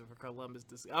 like Christopher Columbus.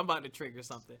 I'm about to trigger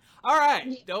something. All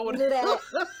right, don't want to.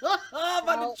 I'm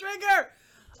about to trigger.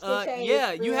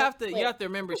 Yeah, you have to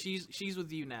remember she's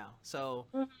with you now. So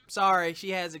sorry,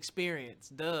 she has experience.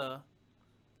 Duh.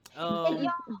 And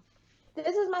y'all,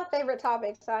 this is my favorite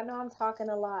topic, so I know I'm talking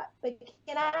a lot. But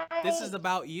can I? This is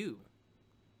about you.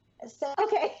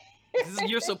 Okay.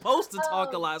 You're supposed to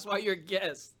talk a lot. That's why you're a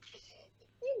guest.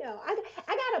 You know, I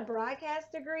got a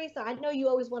broadcast degree, so I know you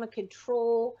always want to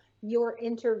control your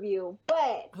interview.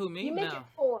 But who, me? You mentioned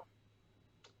porn.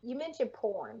 You mentioned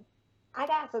porn. I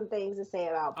got some things to say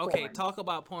about porn. Okay, talk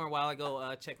about porn while I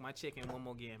go check my chicken one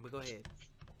more again. But go ahead.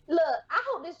 Look, I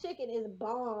hope this chicken is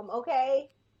bomb, okay?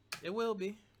 It will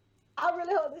be. I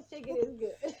really hope this chicken is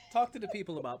good. Talk to the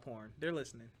people about porn. They're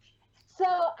listening. So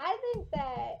I think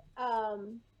that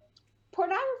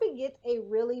pornography gets a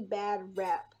really bad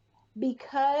rep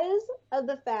because of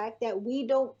the fact that we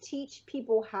don't teach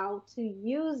people how to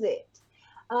use it.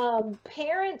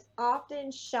 Parents often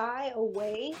shy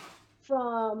away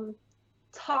from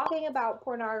talking about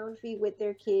pornography with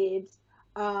their kids,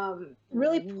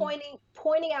 really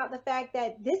pointing out the fact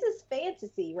that this is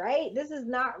fantasy, right? This is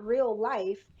not real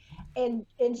life, and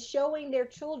showing their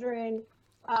children,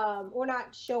 or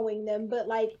not showing them, but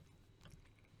like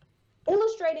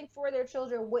illustrating for their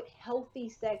children what healthy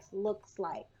sex looks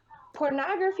like.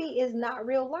 Pornography is not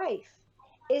real life.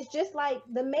 It's just like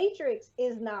The Matrix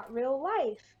is not real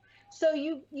life. So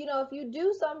you know, if you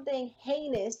do something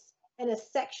heinous in a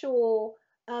sexual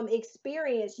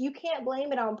experience, you can't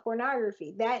blame it on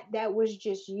pornography. That was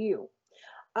just you.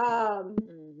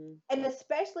 And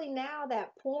especially now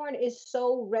that porn is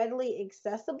so readily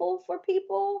accessible for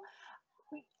people,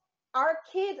 our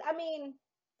kids, I mean,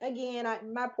 again,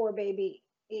 my poor baby,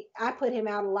 I put him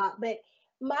out a lot, but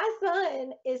my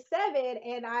son is 7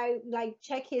 and I like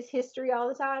check his history all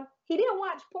the time. He didn't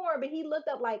watch porn, but he looked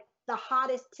up like the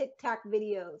hottest TikTok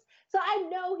videos. So I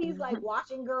know he's like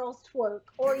watching girls twerk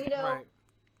or, Right.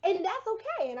 and that's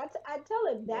okay. And I tell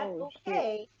him that's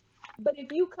okay. But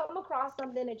if you come across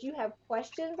something that you have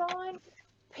questions on,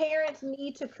 parents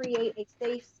need to create a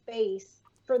safe space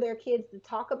for their kids to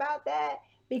talk about that,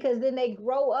 because then they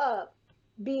grow up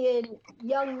being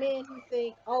young men who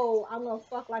think, oh, I'm going to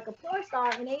fuck like a porn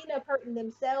star, and they end up hurting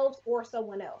themselves or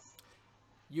someone else.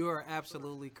 You are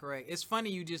absolutely correct. It's funny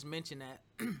you just mentioned that.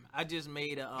 I just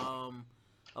made a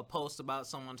post about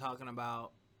someone talking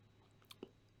about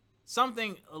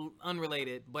something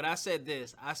unrelated, but I said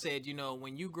this. I said,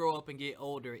 when you grow up and get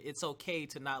older, it's okay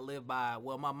to not live by,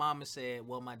 well, my mama said,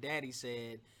 well, my daddy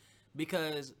said,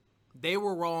 because they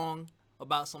were wrong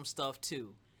about some stuff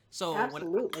too. So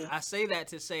Absolutely. when I say that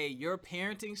to say your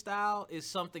parenting style is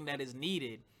something that is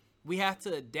needed, we have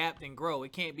to adapt and grow.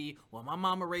 It can't be, well, my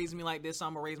mama raised me like this, so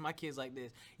I'm going to raise my kids like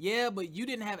this. Yeah, but you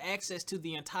didn't have access to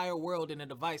the entire world in a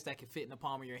device that could fit in the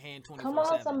palm of your hand 24/7. Come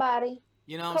on, somebody.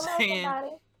 You know what I'm saying?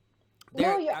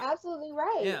 No, you're absolutely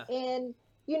right. Yeah. And,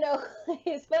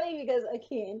 it's funny because,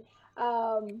 again,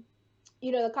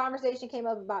 the conversation came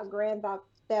up about Grand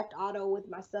Theft Auto with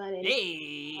my son.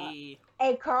 And,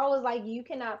 and Carl was like, you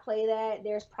cannot play that.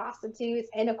 There's prostitutes.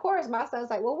 And, of course, my son's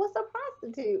like, well, what's a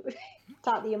prostitute?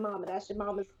 Talk to your mama. That's your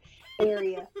mama's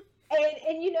area.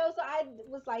 And so I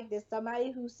was like, there's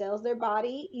somebody who sells their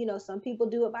body. Some people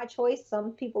do it by choice.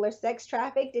 Some people are sex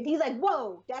trafficked. And he's like,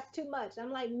 whoa, that's too much.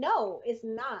 I'm like, no, it's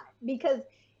not, because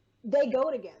they go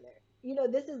together.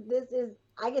 This is,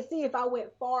 I can see if I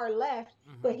went far left,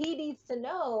 but he needs to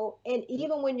know. And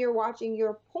even when you're watching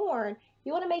your porn,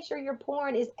 you want to make sure your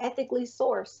porn is ethically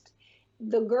sourced.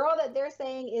 The girl that they're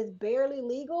saying is barely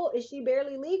legal, is she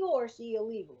barely legal or is she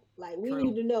illegal? Like, we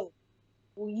need to know.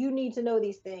 You need to know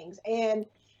these things. And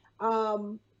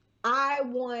I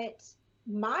want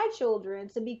my children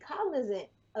to be cognizant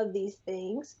of these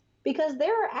things, because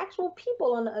there are actual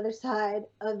people on the other side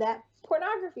of that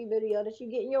pornography video that you're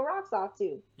getting your rocks off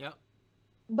to. Yep.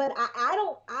 But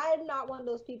I'm not one of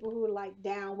those people who are like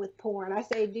down with porn. I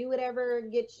say do whatever,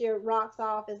 get your rocks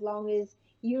off, as long as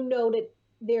you know that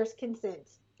there's consent.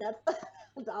 That's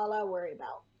all I worry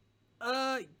about.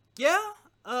 Yeah.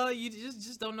 You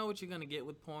just don't know what you're gonna get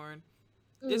with porn.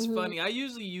 It's funny. I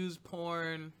usually use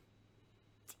porn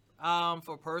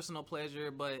for personal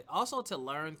pleasure, but also to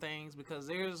learn things, because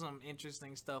there's some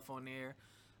interesting stuff on there.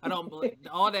 I don't believe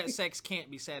all that sex can't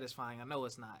be satisfying. I know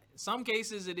it's not. In some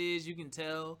cases it is, you can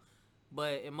tell,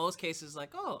 but in most cases,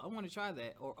 like, oh, I want to try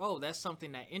that, or oh, that's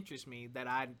something that interests me that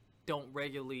I don't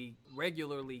regularly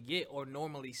get or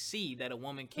normally see that a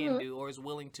woman can do or is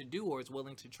willing to do or is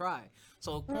willing to try.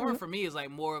 So porn for me is like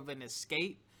more of an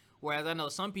escape, whereas I know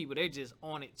some people, they're just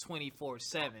on it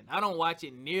 24/7. I don't watch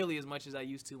it nearly as much as I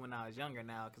used to when I was younger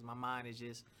now, because my mind is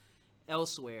just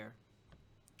elsewhere.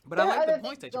 But I like the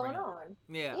points that you bring up.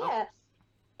 Yeah.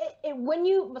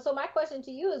 So my question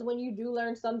to you is, when you do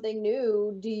learn something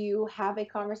new, do you have a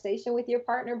conversation with your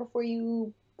partner before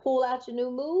you pull out your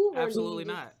new move? Absolutely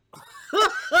not.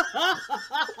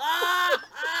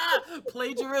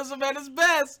 Plagiarism at its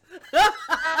best.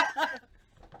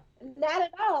 Not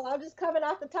at all. I'm just coming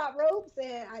off the top ropes,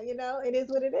 and it is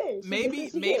what it is.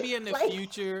 Maybe in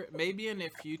the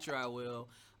future I will.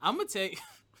 I'm gonna tell you.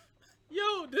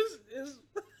 Yo, this is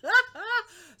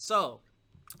so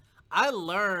I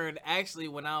learned actually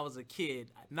when I was a kid,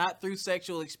 not through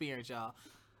sexual experience, y'all.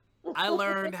 I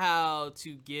learned how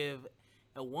to give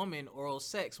a woman oral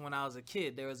sex when I was a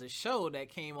kid. There was a show that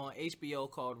came on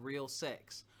HBO called Real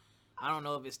Sex. I don't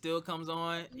know if it still comes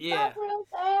on. Yeah. Real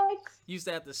Sex. Used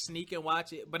to have to sneak and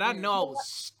watch it, but I know I was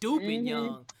stupid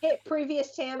young. Hit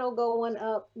previous channel going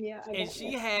up. Yeah. And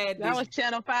she had that was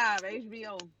Channel 5,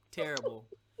 HBO. Terrible.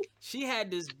 She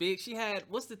had this big,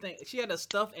 what's the thing? She had a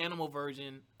stuffed animal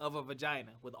version of a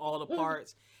vagina with all the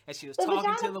parts, and she was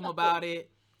talking to them about it,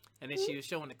 and then she was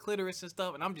showing the clitoris and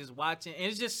stuff, and I'm just watching, and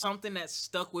it's just something that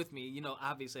stuck with me.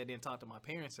 Obviously I didn't talk to my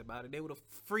parents about it. They would have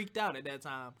freaked out at that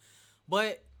time.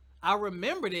 But I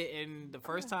remembered it, and the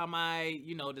first time I,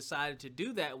 decided to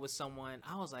do that with someone,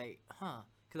 I was like,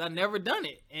 because I've never done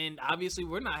it. And obviously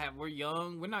we're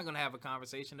young, we're not going to have a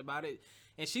conversation about it.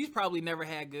 And she's probably never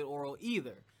had good oral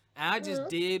either. And I just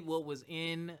did what was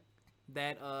in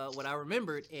that what I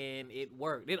remembered, and it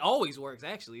worked. It always works,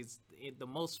 actually. It's the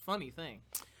most funny thing.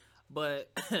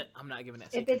 But I'm not giving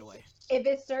that secret away. If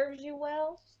it serves you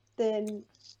well, then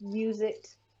use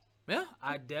it. Yeah,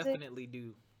 I definitely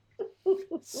do.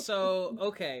 So,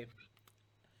 okay.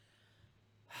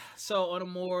 So on a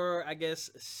more, I guess,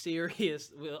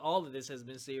 serious, well, all of this has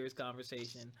been serious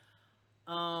conversation.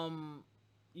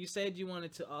 You said you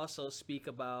wanted to also speak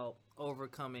about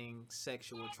overcoming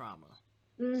sexual trauma.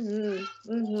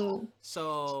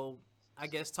 So I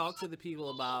guess talk to the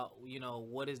people about,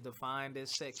 what is defined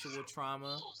as sexual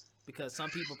trauma, because some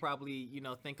people probably,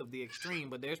 think of the extreme,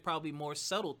 but there's probably more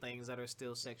subtle things that are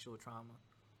still sexual trauma.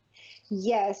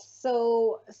 Yes.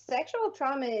 So sexual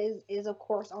trauma is of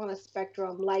course on a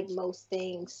spectrum like most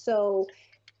things. So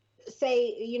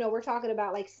say, we're talking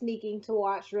about like sneaking to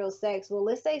watch real sex. Well,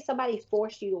 let's say somebody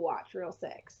forced you to watch real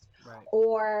sex. Right.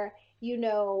 Or,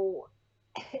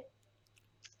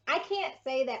 I can't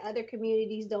say that other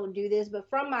communities don't do this, but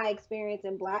from my experience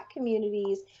in Black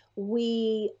communities,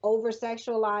 we over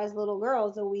sexualize little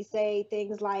girls and we say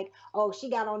things like, oh, she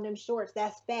got on them shorts,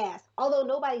 that's fast. Although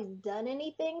nobody's done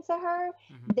anything to her,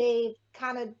 they've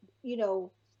kind of,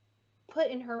 put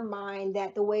in her mind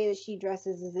that the way that she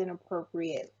dresses is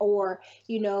inappropriate. Or,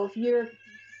 if you're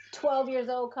 12 years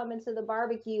old coming to the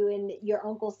barbecue and your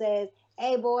uncle says,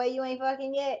 hey, boy, you ain't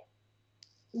fucking yet.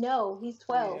 No, he's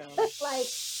 12. Yeah. Like,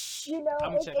 I'm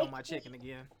gonna check on my chicken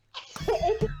again.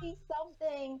 It could be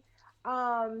something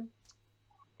on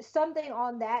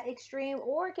that extreme,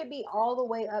 or it could be all the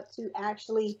way up to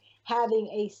actually having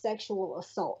a sexual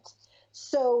assault.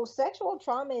 So sexual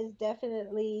trauma is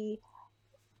definitely,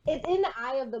 it's in the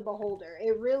eye of the beholder.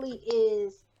 It really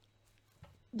is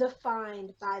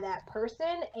defined by that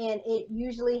person, and it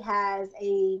usually has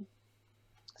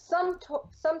some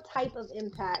type of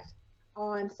impact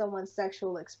on someone's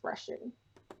sexual expression.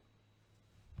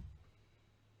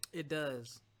 It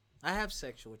does. I have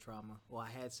sexual trauma. Well, I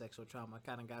had sexual trauma. I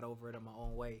kind of got over it in my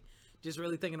own way. Just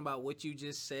really thinking about what you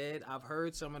just said. I've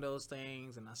heard some of those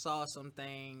things and I saw some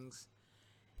things.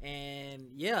 And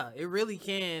yeah, it really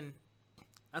can.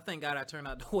 I thank God I turned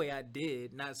out the way I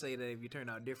did. Not say that if you turn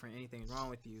out different, anything's wrong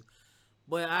with you.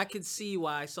 But I could see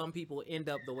why some people end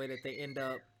up the way that they end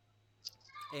up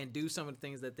and do some of the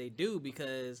things that they do,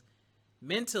 because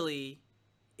mentally,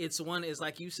 it's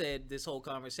like you said, this whole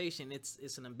conversation,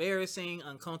 it's an embarrassing,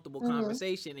 uncomfortable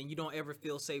conversation, and you don't ever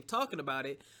feel safe talking about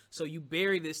it. So you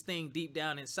bury this thing deep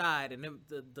down inside, and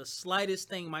the slightest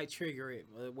thing might trigger it,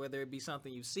 whether it be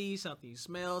something you see, something you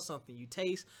smell, something you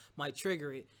taste, might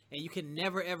trigger it. And you can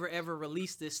never, ever, ever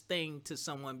release this thing to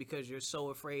someone because you're so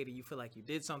afraid and you feel like you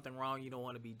did something wrong. You don't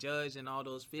want to be judged and all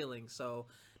those feelings. So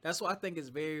that's why I think it's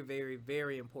very, very,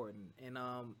 very important. And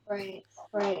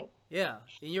right. Yeah,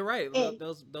 and you're right.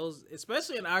 Those,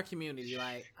 especially in our community,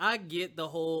 like I get the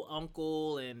whole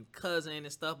uncle and cousin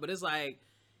and stuff, but it's like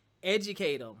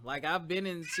educate them. Like I've been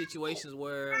in situations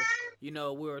where we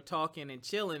were talking and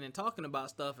chilling and talking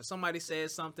about stuff, and somebody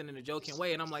says something in a joking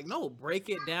way, and I'm like, no, break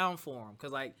it down for them,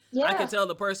 because I could tell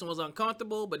the person was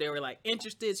uncomfortable, but they were like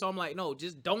interested. So I'm like, no,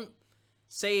 just don't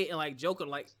say it and like joke,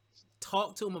 like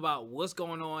talk to him about what's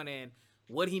going on and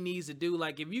what he needs to do.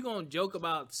 Like if you're gonna joke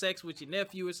about sex with your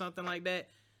nephew or something like that,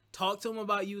 talk to him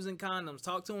about using condoms,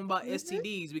 talk to him about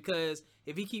STDs, because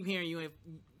if he keep hearing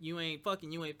you ain't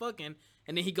fucking,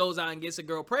 and then he goes out and gets a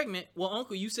girl pregnant, well,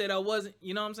 uncle, you said I wasn't,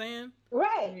 you know what I'm saying?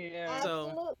 Right. Yeah.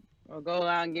 Absolutely. Or go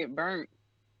out and get burnt.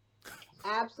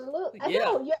 Absolutely. Yeah.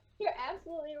 No, you're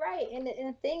absolutely right. And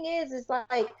the thing is, it's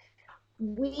like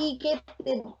we get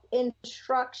the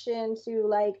instruction to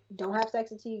like don't have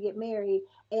sex until you get married,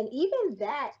 and even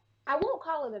that, I won't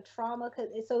call it a trauma,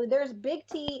 so there's big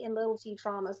T and little T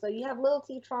trauma. So you have little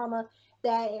T trauma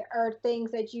that are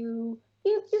things that you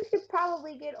could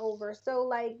probably get over. So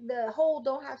like the whole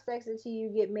don't have sex until you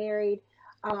get married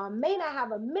may not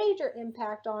have a major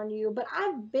impact on you, but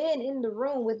I've been in the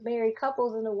room with married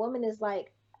couples and the woman is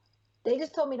like, they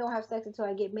just told me don't have sex until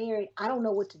I get married. I don't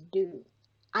know what to do.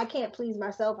 I can't please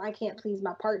myself. I can't please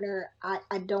my partner. I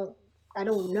don't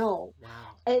know. Wow.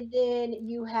 And then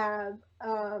you have,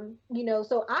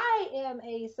 so I am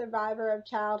a survivor of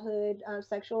childhood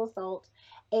sexual assault,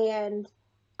 and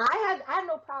I have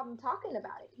no problem talking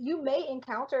about it. You may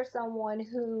encounter someone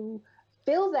who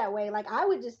feels that way. Like I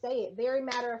would just say it very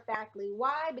matter of factly.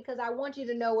 Why? Because I want you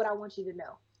to know what I want you to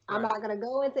know. Right. I'm not going to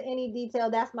go into any detail.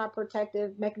 That's my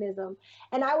protective mechanism.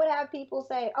 And I would have people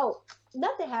say, oh,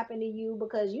 nothing happened to you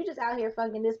because you just out here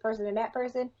fucking this person and that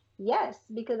person. Yes,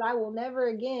 because I will never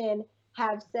again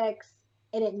have sex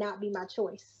and it not be my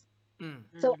choice.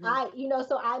 Mm-hmm. So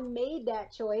I made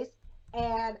that choice.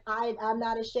 And I'm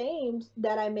not ashamed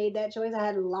that I made that choice. I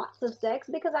had lots of sex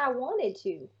because I wanted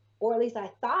to, or at least I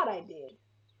thought I did.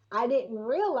 I didn't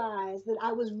realize that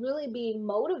I was really being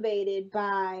motivated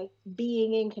by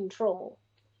being in control,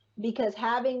 because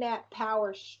having that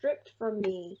power stripped from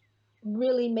me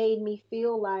really made me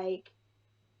feel like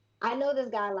I know this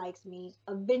guy likes me.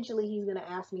 Eventually, he's going to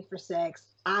ask me for sex.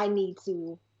 I need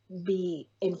to be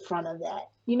in front of that.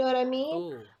 You know what I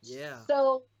mean? Oh, yeah.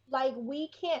 So, like, we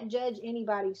can't judge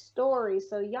anybody's story.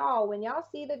 So, y'all, when y'all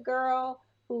see the girl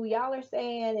who y'all are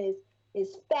saying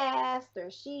is fast or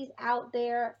she's out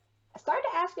there, start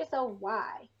to ask yourself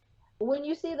why. When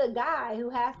you see the guy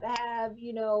who has to have,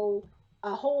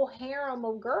 a whole harem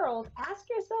of girls, ask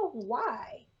yourself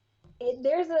why.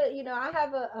 There's I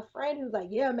have a friend who's like,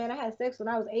 yeah, man, I had sex when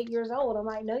I was 8 years old. I'm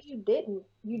like, no, you didn't.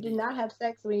 You did not have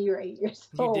sex when you were 8 years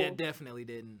old. You definitely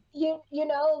didn't.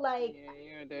 Like, yeah,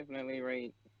 you're definitely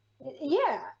right.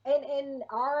 yeah, and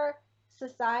our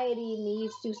society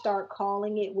needs to start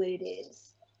calling it what it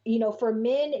is. For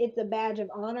men, it's a badge of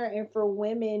honor, and for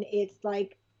women, it's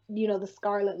like, the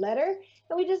scarlet letter.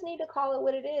 And we just need to call it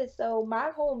what it is. So my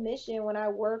whole mission when I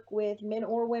work with men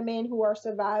or women who are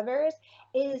survivors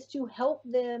is to help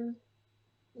them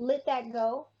let that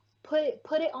go, put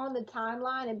it on the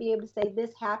timeline, and be able to say,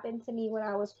 this happened to me when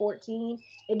I was 14.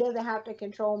 It doesn't have to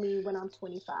control me when I'm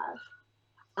 25.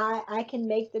 I can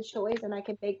make the choice, and I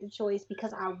can make the choice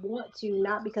because I want to,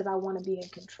 not because I want to be in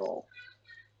control.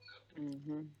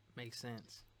 Mm-hmm. Makes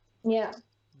sense. Yeah.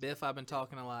 Biff, I've been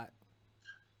talking a lot.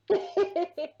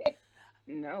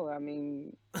 No, I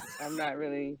mean, I'm not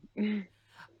really.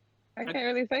 I can't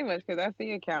really say much because I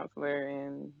see a counselor,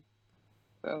 and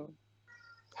so.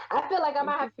 I feel like I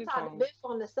might have to It's talk to Biff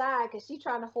on the side because she's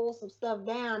trying to hold some stuff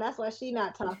down. That's why she's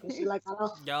not talking. She's like,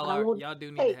 y'all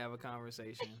do need to have a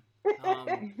conversation.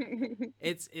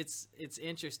 It's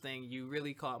interesting. You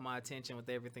really caught my attention with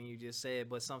everything you just said,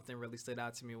 but something really stood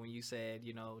out to me when you said,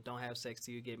 don't have sex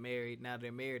till you get married. Now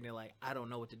they're married and they're like, I don't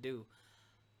know what to do.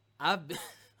 I've been,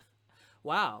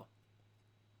 wow.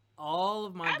 All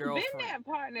of my girlfriends. I've been that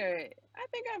partner. I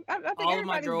think all of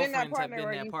my everybody's girlfriends been that partner have been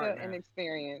where that you partner. felt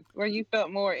inexperienced, where you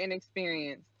felt more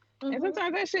inexperienced. Mm-hmm. And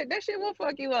sometimes that shit will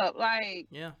fuck you up. Like,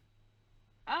 yeah.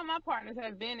 All my partners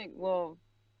have been, well,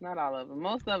 not all of them.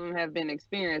 Most of them have been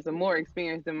experienced or more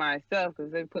experienced than myself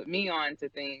because they put me on to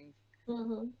things.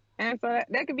 Mm-hmm. And so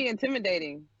that could be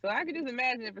intimidating. So I could just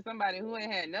imagine it for somebody who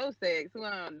ain't had no sex, who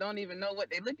don't even know what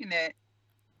they're looking at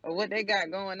or what they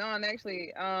got going on.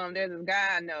 Actually, there's this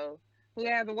guy I know who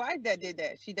has a wife that did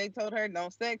that. They told her no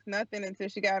sex, nothing until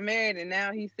she got married, and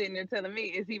now he's sitting there telling me,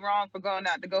 is he wrong for going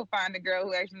out to go find a girl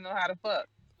who actually know how to fuck?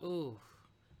 Ooh,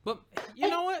 but you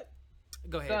know what?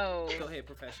 Go ahead. Go ahead,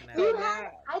 professional.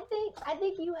 I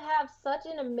think you have such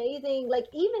an amazing, like,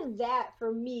 even that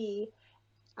for me.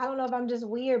 I don't know if I'm just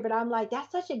weird, but I'm like,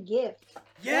 that's such a gift.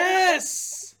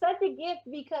 Yes, that's such a gift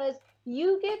because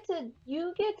you get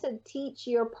to teach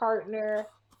your partner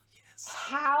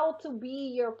how to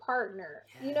be your partner.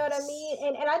 Yes. You know what I mean?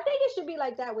 And I think it should be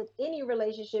like that with any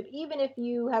relationship, even if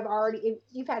you've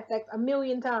had sex a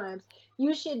million times.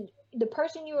 The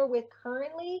person you are with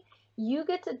currently, you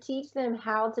get to teach them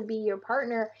how to be your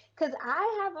partner. Because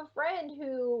I have a friend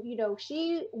who,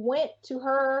 she went to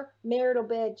her marital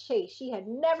bed chase. She had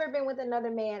never been with another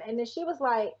man. And then she was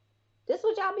like, this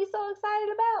what y'all be so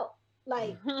excited about?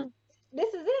 Like,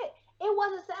 this is it. It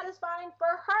wasn't satisfying for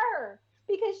her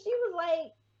because she was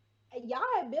like, y'all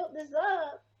had built this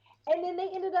up. And then they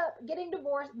ended up getting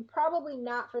divorced, probably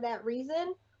not for that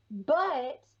reason.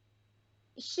 But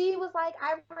she was like,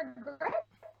 I regret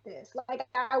this. Like,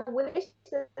 I wish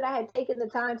that I had taken the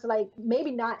time to, like,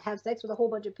 maybe not have sex with a whole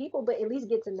bunch of people, but at least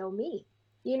get to know me,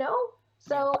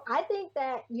 So I think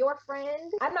that your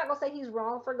friend, I'm not going to say he's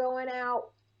wrong for going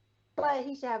out, but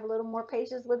he should have a little more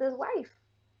patience with his wife.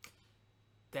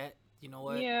 That, you know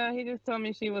what? Yeah, he just told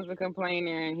me she was a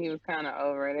complainer and he was kind of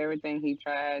over it. Everything he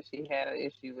tried, she had an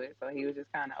issue with. So he was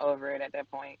just kind of over it at that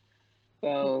point.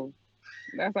 So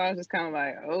that's why I was just kind of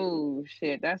like, oh,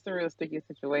 shit, that's a real sticky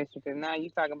situation. Because now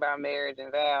you're talking about marriage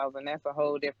and vows, and that's a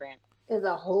whole different... It's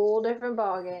a whole different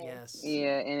ballgame. Yes.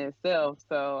 Yeah, in itself.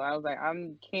 So I was like, I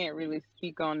can't really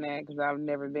speak on that because I've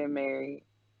never been married.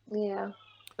 Yeah.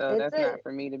 So that's not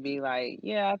for me to be like,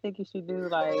 yeah, I think you should do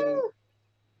like...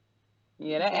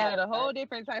 Yeah, that added a whole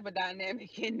different type of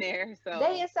dynamic in there. So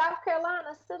they in South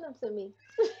Carolina, send them to me.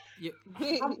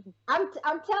 I'm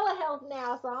telehealth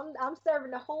now, so I'm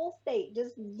serving the whole state.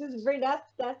 Just bring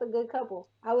that's a good couple.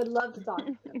 I would love to talk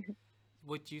to them.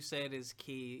 What you said is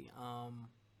key.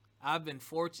 I've been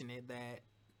fortunate that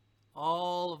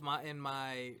in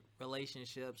my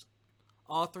relationships,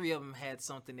 all three of them had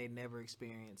something they'd never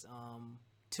experienced.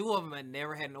 Two of them had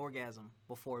never had an orgasm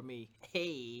before me.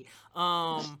 Hey,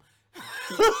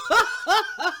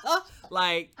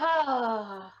 like,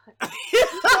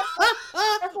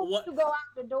 what? You go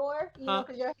out the door, you know,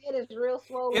 because your head is real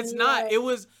swollen. It's not. Like...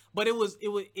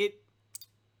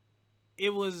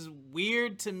 It was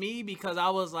weird to me because I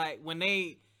was like, when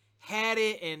they had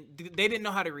it and they didn't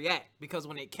know how to react, because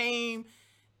when it came,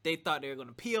 they thought they were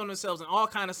gonna pee on themselves and all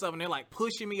kind of stuff, and they're like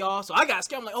pushing me off. So I got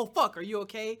scared. I'm like, oh fuck, are you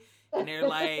okay? And they're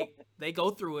like, they go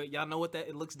through it. Y'all know what that,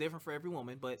 it looks different for every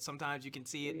woman, but sometimes you can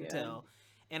see it and tell.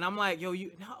 And I'm like, yo,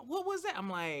 what was that? I'm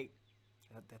like,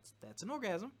 that's an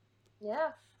orgasm. Yeah.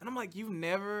 And I'm like, you've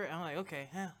never. I'm like, okay,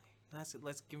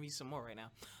 let's give me some more right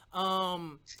now.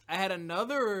 I had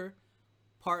another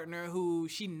partner who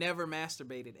she never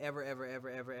masturbated ever,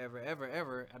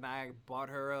 and I bought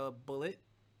her a bullet.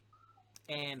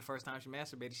 And first time she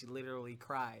masturbated, she literally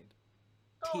cried,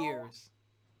 tears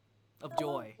of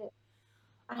joy.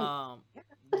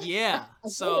 Yeah.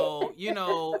 So, you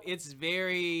know, it's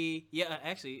very,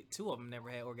 actually 2 of them never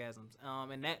had orgasms.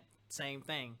 And that same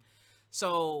thing.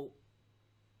 So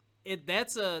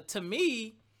to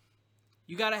me,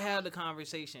 you got to have the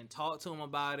conversation, talk to them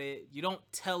about it. You don't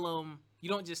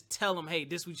just tell them, hey,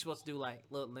 this is what you're supposed to do. Like,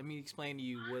 look, let me explain to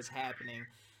you what's happening.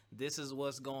 This is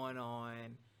what's going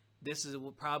on. This is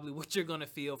probably what you're going to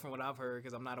feel from what I've heard,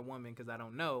 because I'm not a woman, because I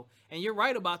don't know. And you're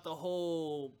right about the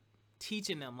whole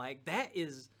teaching them. Like, that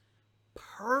is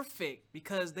perfect,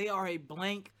 because they are a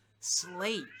blank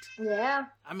slate. Yeah.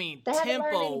 I mean,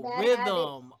 tempo,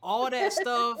 rhythm, all that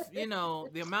stuff, you know,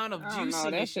 the amount of juiciness.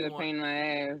 That should have pained my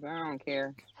ass. I don't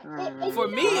care. For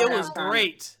me, it was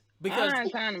great. Because I'm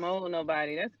not trying to mold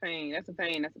nobody. That's pain. That's a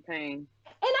pain. And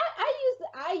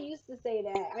I used to say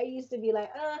that. I used to be like,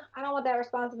 I don't want that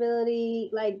responsibility.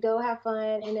 Like, go have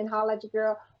fun and then holler at your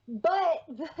girl. But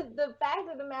the fact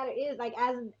of the matter is, like,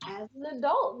 as an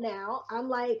adult now, I'm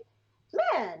like,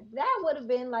 man, that would have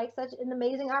been like such an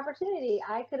amazing opportunity.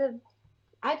 He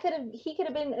could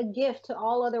have been a gift to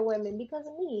all other women because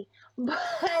of me. But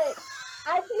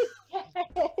I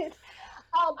think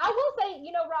I will say,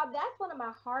 you know, Rob, that's one of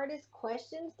my hardest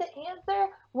questions to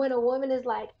answer when a woman is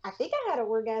like, I think I had an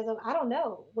orgasm. I don't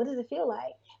know. What does it feel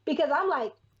like? Because I'm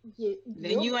like, you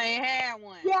ain't had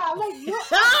one. Yeah, I'm like,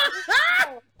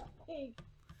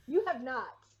 you have not,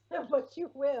 but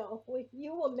you will.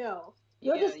 You will know.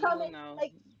 You'll just come in,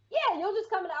 like, you'll just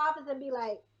come in the office and be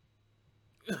like,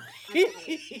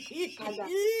 it's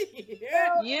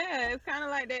kind of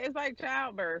like that. It's like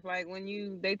childbirth. Like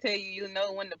when they tell you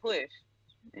know when to push.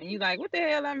 And you like, what the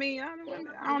hell? I mean, I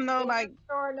don't know. Like,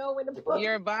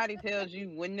 your body tells you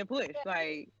when to push.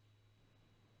 Like,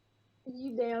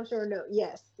 you damn sure know.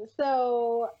 Yes.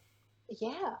 So,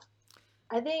 yeah,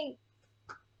 I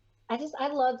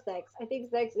love sex. I think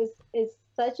sex is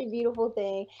such a beautiful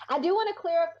thing. I do want to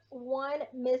clear up one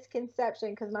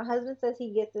misconception, because my husband says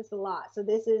he gets this a lot. So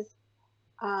this is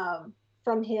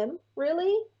from him,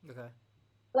 really. Okay.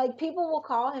 Like, people will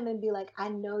call him and be like, I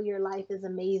know your life is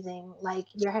amazing. Like,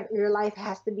 your life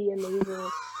has to be amazing.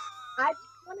 I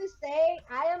just want to say,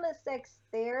 I am a sex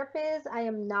therapist. I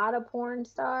am not a porn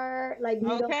star. Like,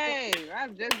 okay,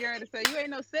 I'm just going to say, you ain't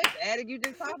no sex addict. You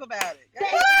just talk about it.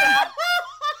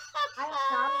 I am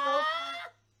not a role.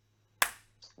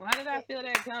 Why did I feel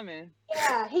that coming?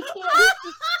 Yeah, he can't.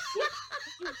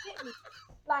 He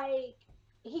like,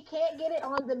 he can't get it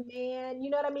on demand.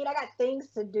 You know what I mean? I got things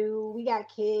to do. We got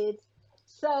kids.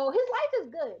 So his life is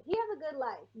good. He has a good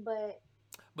life,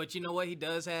 But you know what he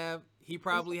does have? You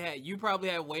probably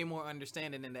have way more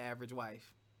understanding than the average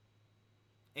wife.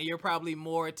 And you're probably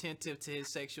more attentive to his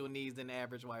sexual needs than the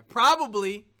average wife.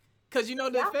 Probably. Because you know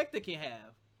the effect it can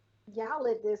have. Y'all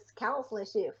let this counseling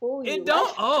shit fool you. It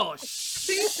don't. Oh,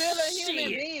 she's still a human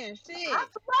being. Shit.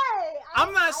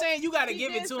 I'm not saying you got to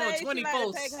give it to him 24. She like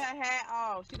to take her hat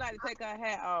off. She like to take her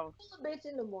hat off. A bitch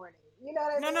in the morning. You know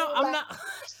what I mean? No, I'm not.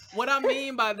 What I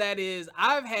mean by that is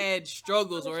I've had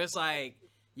struggles where it's like,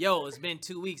 yo, it's been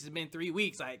 2 weeks. It's been 3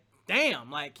 weeks. Like,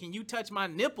 damn. Like, can you touch my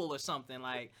nipple or something?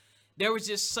 Like, there was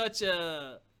just such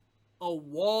a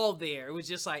wall there. It was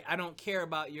just like, I don't care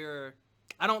about your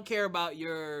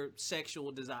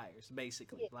sexual desires,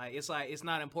 basically. Like, it's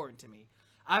not important to me.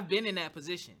 I've been in that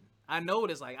position. I know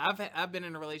what it's like. I've been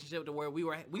in a relationship to where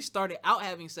we started out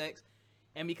having sex,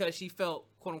 and because she felt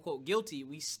quote unquote guilty,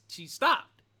 she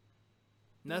stopped.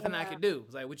 Nothing I could do.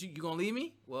 It's like, you gonna leave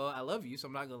me? Well, I love you, so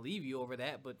I'm not gonna leave you over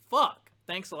that. But fuck,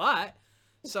 thanks a lot.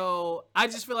 So I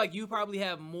just feel like you probably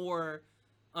have more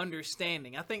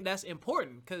understanding. I think that's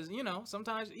important because, you know,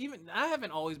 sometimes even I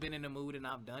haven't always been in the mood and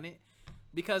I've done it.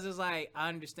 because it's like I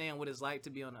understand what it's like to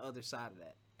be on the other side of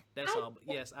that. That's all. But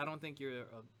yes, I don't think you're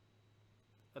a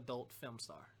adult film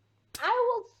star. I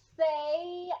will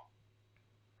say,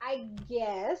 I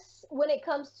guess, when it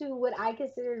comes to what I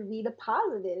consider to be the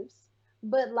positives,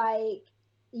 but like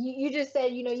you just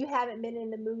said, you haven't been in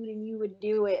the mood and you would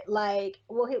do it. Like,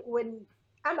 well, when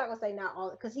I'm not gonna say not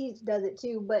all, because he does it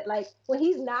too, but like when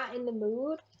he's not in the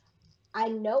mood, I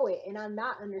know it and I'm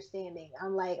not understanding.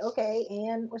 I'm like, okay,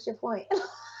 and what's your point?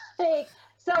 Like,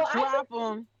 so Drop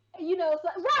them. so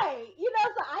right,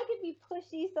 so I can be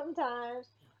pushy sometimes,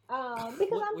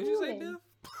 because I'm What'd you say, human.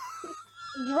 Biff?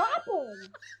 Drop them.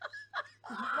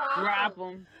 Drop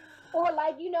them. Or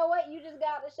like, you know what? You just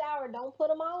got out the shower. Don't put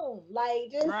them on. Like,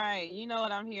 just Right. You know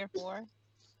what I'm here for.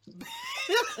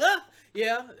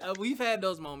 Yeah, we've had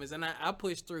those moments, and I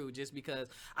push through just because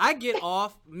I get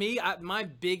off. My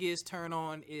biggest turn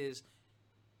on is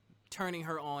turning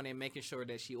her on and making sure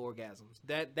that she orgasms.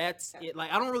 That's it.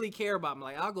 Like, I don't really care about. I'm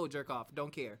like, I'll go jerk off.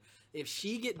 Don't care if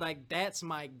she get like. That's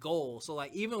my goal. So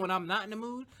like, even when I'm not in the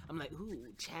mood, I'm like,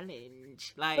 ooh,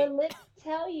 challenge. Like, but let me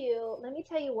tell you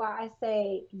why I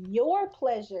say your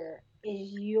pleasure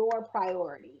is your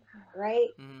priority, right?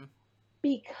 mm-hmm.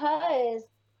 Because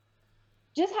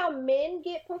just how men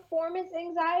get performance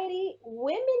anxiety,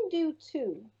 women do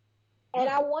too. And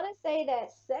I want to say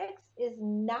that sex is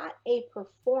not a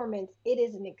performance, it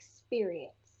is an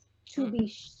experience to be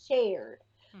shared.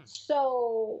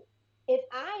 So if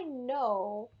I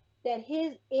know that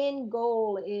his end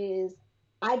goal is,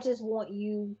 I just want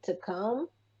you to come,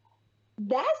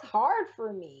 that's hard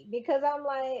for me because I'm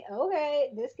like,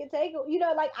 okay, this could take,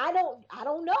 like I don't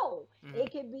know. Mm-hmm.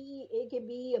 It could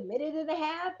be a minute and a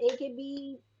half. It could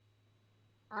be,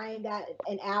 I ain't got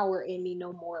an hour in me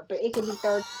no more, but it could be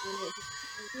 30 minutes.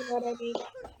 You know what I mean?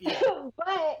 Yeah.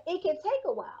 But it can take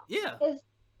a while. Yeah.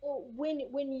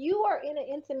 When you are in an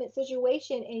intimate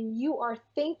situation and you are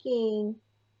thinking,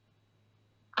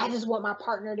 I just want my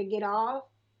partner to get off,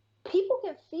 people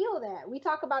can feel that. We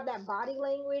talk about that body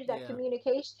language, that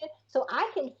communication. So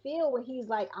I can feel when he's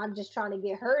like, I'm just trying to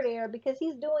get her there, because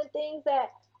he's doing things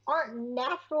that aren't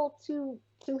natural to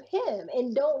him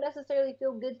and don't necessarily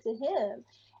feel good to him.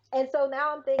 And so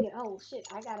now I'm thinking, oh shit,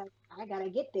 I gotta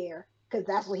get there because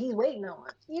that's what he's waiting on.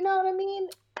 You know what I mean?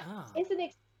 Oh. It's an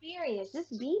experience.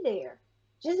 Just be there.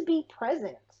 Just be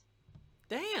present.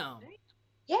 Damn.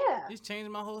 Yeah. This changed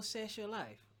my whole sexual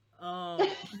life. I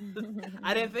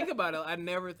didn't think about it. I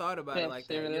never thought about it like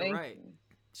that. You're right.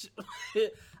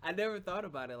 I never thought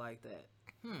about it like that.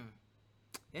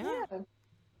 Yeah.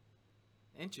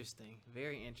 Interesting.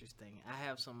 Very interesting. I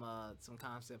have some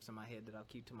concepts in my head that I'll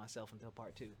keep to myself until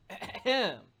part 2.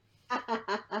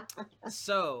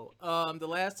 So, the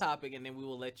last topic, and then we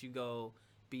will let you go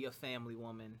be a family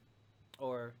woman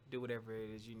or do whatever it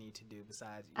is you need to do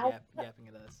besides yapping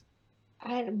at us.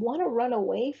 I want to run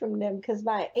away from them because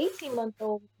my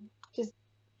 18-month-old just...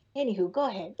 Anywho, go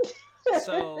ahead.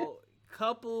 So,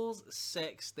 couples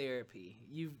sex therapy.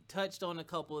 You've touched on a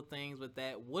couple of things with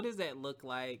that. What does that look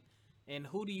like, and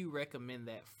who do you recommend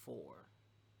that for?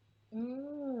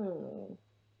 And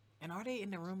are they in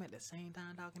the room at the same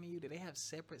time talking to you? Do they have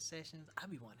separate sessions? I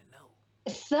be wanting to know.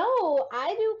 So,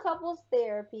 I do couples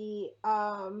therapy,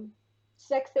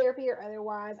 sex therapy or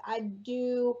otherwise. I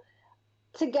do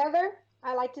together.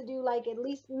 I like to do like at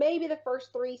least maybe the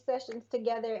first 3 sessions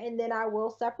together, and then I will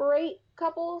separate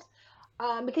couples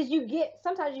because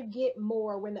sometimes you get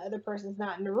more when the other person's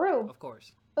not in the room. Of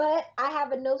course. But I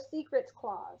have a no secrets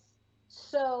clause.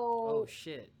 So. Oh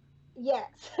shit.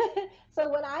 Yes. So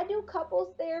when I do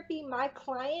couples therapy, my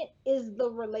client is the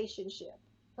relationship,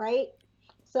 right?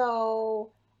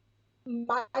 So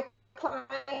my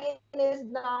client is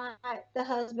not the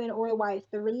husband or the wife.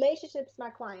 The relationship is my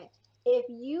client. If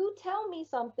you tell me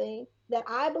something that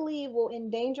I believe will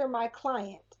endanger my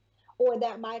client or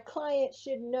that my client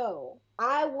should know,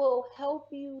 I will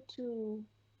help you to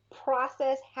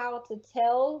process how to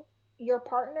tell your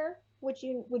partner what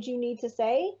you need to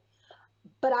say,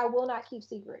 but I will not keep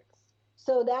secrets.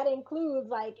 So that includes,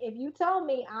 like, if you tell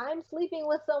me I'm sleeping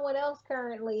with someone else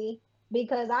currently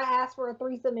because I asked for a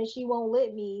threesome and she won't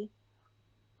let me,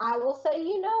 I will say,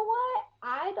 you know what?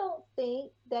 I don't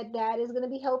think that is going to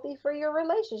be healthy for your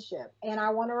relationship. And I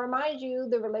want to remind you,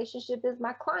 the relationship is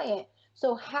my client.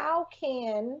 So how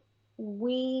can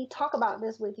we talk about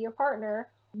this with your partner?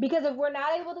 Because if we're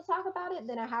not able to talk about it,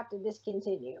 then I have to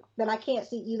discontinue. Then I can't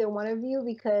see either one of you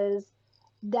because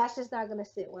that's just not going to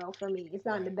sit well for me. It's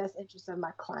not in the best interest of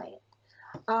my client.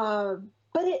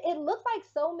 But it looks like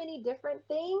so many different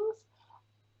things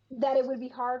that it would be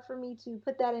hard for me to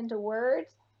put that into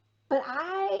words. But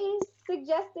I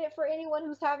suggest it for anyone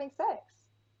who's having sex.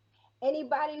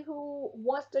 anybody who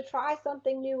wants to try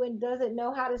something new and doesn't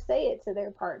know how to say it to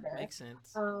their partner. Makes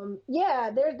sense. Yeah,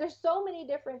 there's so many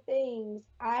different things.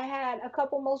 I had a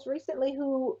couple most recently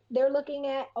who they're looking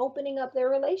at opening up their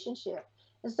relationship.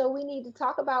 And so we need to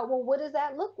talk about, well, what does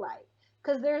that look like?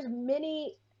 Because there's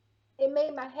many, it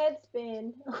made my head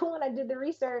spin when I did the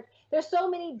research. There's so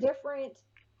many different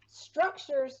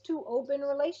structures to open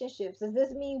relationships. Does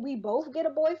this mean we both get a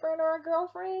boyfriend or a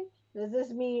girlfriend? Does this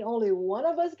mean only one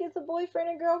of us gets a boyfriend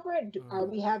and girlfriend? Are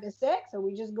we having sex? Are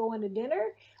we just going to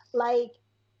dinner? Like,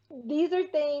 these are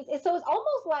things. And so it's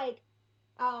almost like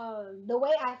the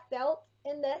way I felt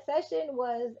in that session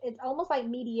was it's almost like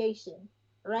mediation,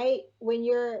 right? When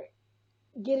you're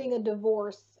getting a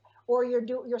divorce or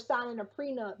you're signing a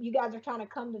prenup, you guys are trying to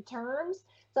come to terms.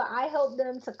 So I help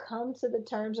them to come to the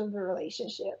terms of the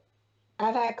relationship.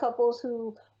 I've had couples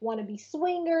who want to be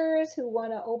swingers, who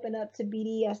want to open up to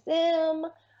BDSM,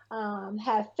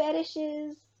 have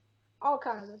fetishes, all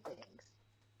kinds of things.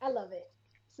 I love it.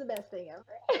 It's the best thing ever.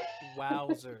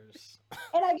 Wowzers.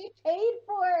 And I get paid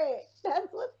for it. That's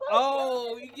what's so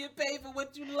Oh, good. you get paid for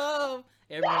what you love.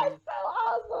 That's so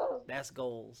awesome. That's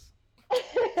goals.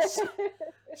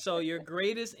 So your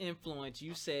greatest influence,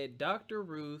 you said Dr.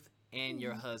 Ruth and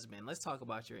your husband. Let's talk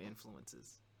about your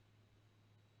influences.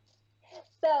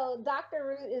 So Dr.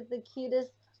 Ruth is the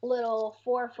cutest little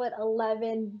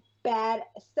 4'11"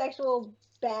 sexual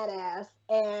badass,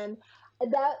 and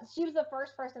that she was the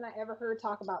first person I ever heard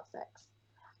talk about sex.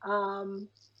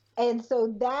 And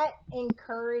so that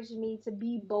encouraged me to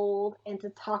be bold and to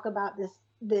talk about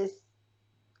this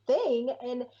thing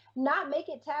and not make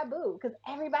it taboo, because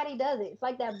everybody does it. It's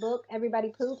like that book, Everybody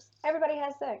Poops. Everybody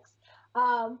has sex,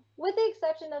 with the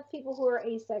exception of people who are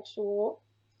asexual.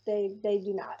 They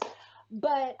do not.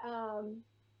 But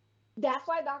that's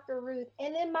why Dr. Ruth.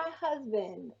 And then my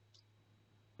husband,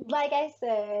 like I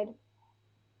said,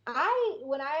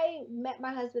 when I met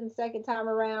my husband the second time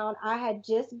around, I had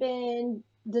just been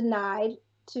denied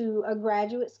to a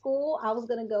graduate school. I was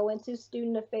going to go into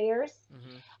student affairs.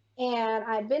 And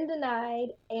I'd been denied,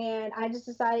 and I just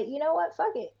decided, you know what,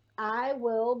 fuck it. I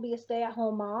will be a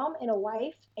stay-at-home mom and a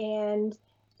wife, and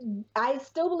I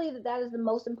still believe that that is the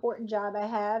most important job I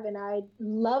have, and I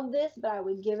love this, but I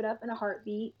would give it up in a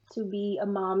heartbeat to be a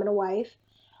mom and a wife.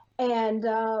 And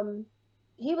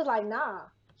he was like, nah,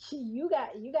 you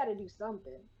got to do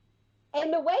something.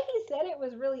 And the way he said it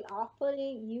was really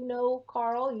off-putting. You know,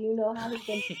 Carl, you know how he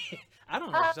can. I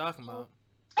don't know what you're talking about.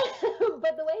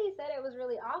 But the way he said it was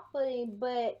really off-putting.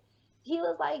 But he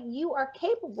was like, you are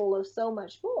capable of so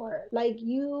much more. Like,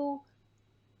 he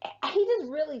just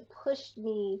really pushed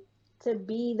me to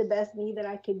be the best me that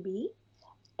I could be.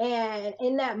 And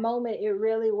in that moment, it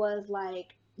really was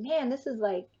like, man, this is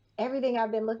like everything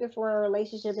I've been looking for in a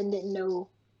relationship and didn't know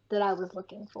that I was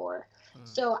looking for.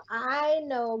 So I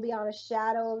know beyond a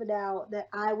shadow of a doubt that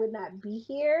I would not be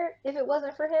here if it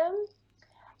wasn't for him.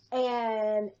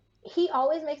 And he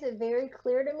always makes it very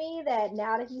clear to me that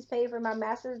now that he's paid for my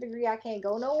master's degree, I can't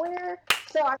go nowhere.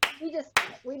 So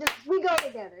we go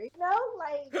together, you know?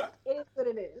 Like, it is what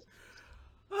it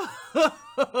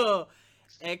is.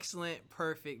 Excellent,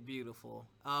 perfect, beautiful.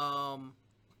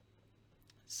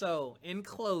 So in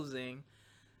closing,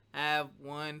 I have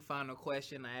one final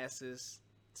question. I ask this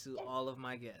to all of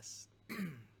my guests.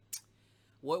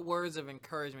 What words of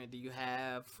encouragement do you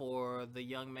have for the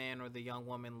young man or the young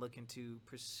woman looking to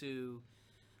pursue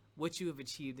what you have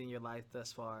achieved in your life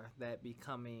thus far, that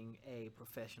becoming a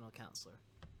professional counselor?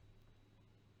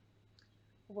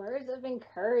 Words of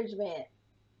encouragement.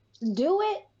 Do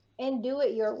it, and do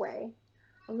it your way.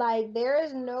 Like, there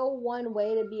is no one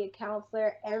way to be a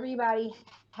counselor. Everybody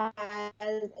has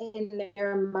in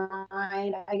their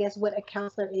mind, I guess, what a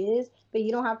counselor is, but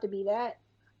you don't have to be that.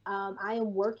 I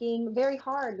am working very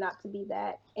hard not to be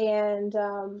that. And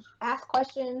ask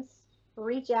questions,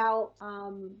 reach out,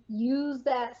 use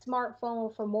that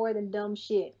smartphone for more than dumb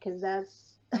shit, because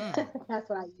that's that's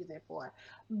what I use it for.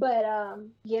 But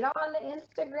get on the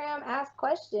Instagram, ask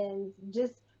questions,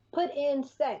 just put in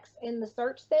sex in the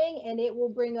search thing, and it will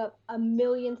bring up a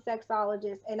million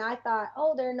sexologists. And I thought,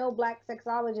 oh, there are no Black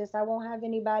sexologists. I won't have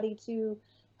anybody to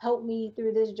help me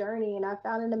through this journey. And I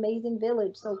found an amazing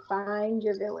village. So find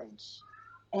your village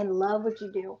and love what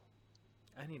you do.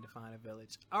 I need to find a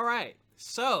village. All right.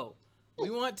 So we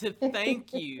want to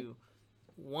thank you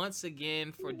once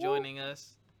again for joining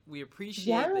us. We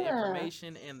appreciate the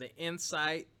information and the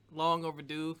insight. Long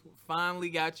overdue. Finally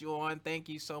got you on. Thank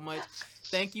you so much.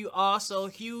 Thank you also.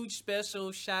 Huge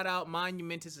special shout out,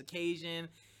 monumentous occasion.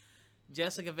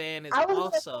 Jessica Vann is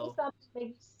also. Something makes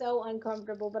you so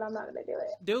uncomfortable, but I'm not gonna do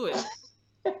it. Do it.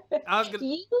 I was gonna.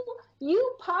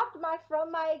 You popped my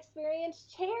from my experience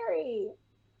cherry.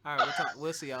 All right,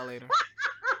 we'll see y'all later.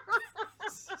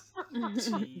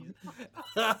 Jeez.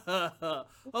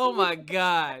 Oh my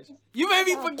gosh. You made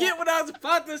me forget what I was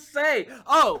about to say.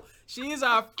 Oh, she is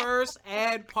our first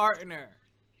ad partner.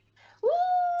 Woo!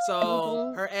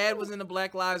 So her ad was in the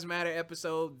Black Lives Matter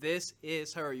episode. This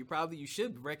is her. You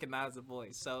should recognize the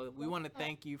voice. So we want to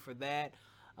thank you for that.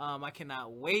 I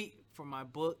cannot wait for my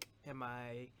book and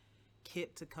my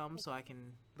kit to come so I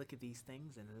can look at these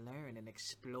things and learn and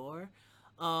explore.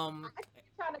 I'm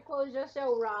trying to close your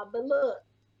show, Rob, but look.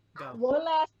 Go. One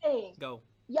last thing. Go.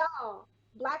 Y'all,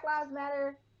 Black Lives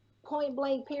Matter, point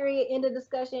blank, period, end of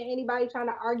discussion. Anybody trying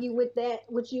to argue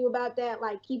with you about that,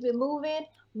 like, keep it moving.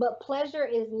 But pleasure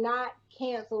is not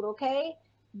canceled, okay?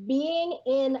 Being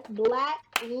in black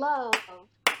love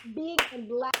is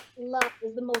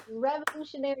the most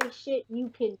revolutionary shit you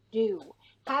can do.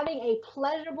 Having a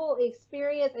pleasurable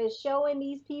experience and showing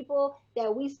these people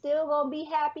that we still gonna be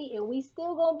happy and we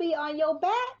still gonna be on your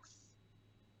backs.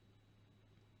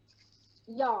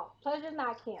 Y'all, pleasure's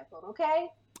not canceled, okay?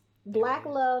 Black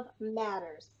love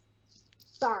matters.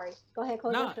 Sorry. Go ahead,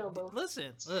 close your show, boo.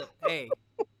 Listen, look, hey,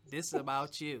 this is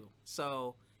about you.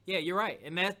 So, yeah, you're right.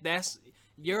 And that's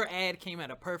your ad came at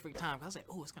a perfect time. I was like,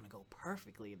 oh, it's going to go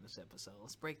perfectly in this episode.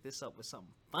 Let's break this up with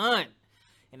something fun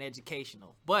and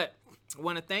educational. But I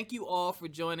want to thank you all for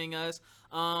joining us.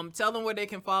 Tell them where they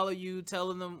can follow you.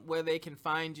 Tell them where they can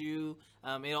find you.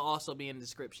 It'll also be in the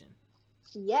description.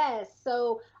 Yes,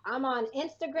 so I'm on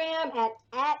Instagram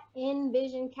at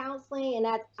Envision Counseling, and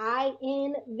that's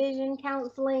Envision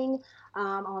Counseling.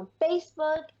 On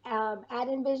Facebook at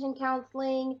Envision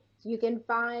Counseling. You can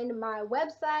find my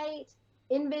website,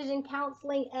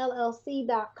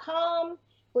 envisioncounselingllc.com,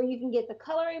 where you can get the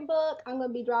coloring book. I'm going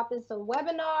to be dropping some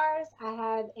webinars. I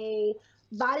have a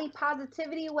body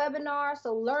positivity webinar,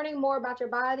 so learning more about your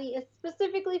body. It's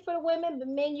specifically for the women, but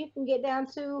men, you can get down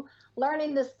to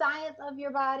learning the science of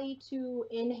your body to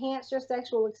enhance your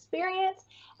sexual experience.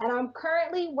 And I'm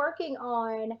currently working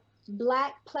on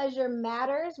Black Pleasure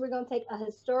Matters. We're going to take a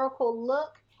historical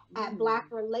look at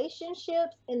Black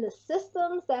relationships and the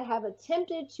systems that have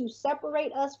attempted to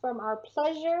separate us from our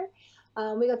pleasure.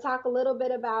 We're going to talk a little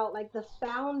bit about like the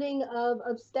founding of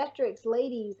obstetrics,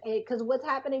 ladies, because what's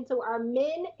happening to our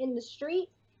men in the street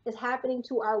is happening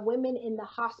to our women in the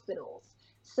hospitals.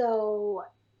 So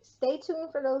stay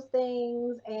tuned for those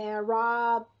things. And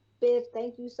Rob, Biff,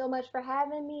 thank you so much for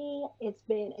having me. It's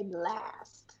been a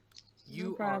blast.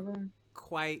 You are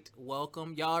quite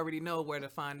welcome. Y'all already know where to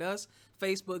find us.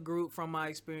 Facebook group From My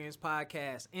Experience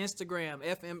Podcast. Instagram,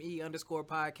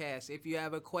 FME_podcast. If you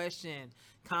have a question,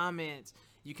 comments,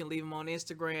 you can leave them on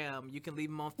Instagram. You can leave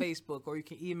them on Facebook, or you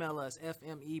can email us,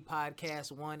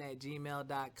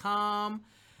 fmepodcast1@gmail.com.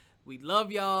 We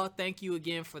love y'all. Thank you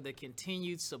again for the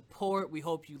continued support. We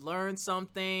hope you learned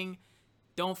something.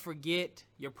 Don't forget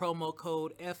your promo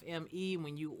code FME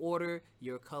when you order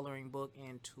your coloring book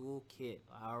and toolkit.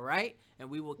 All right? And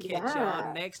we will catch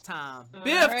y'all next time.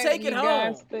 Biff, take it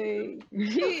home. Stay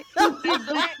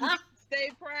black, stay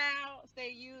proud,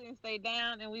 stay you, and stay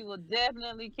down. And we will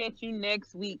definitely catch you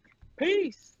next week.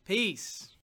 Peace. Peace.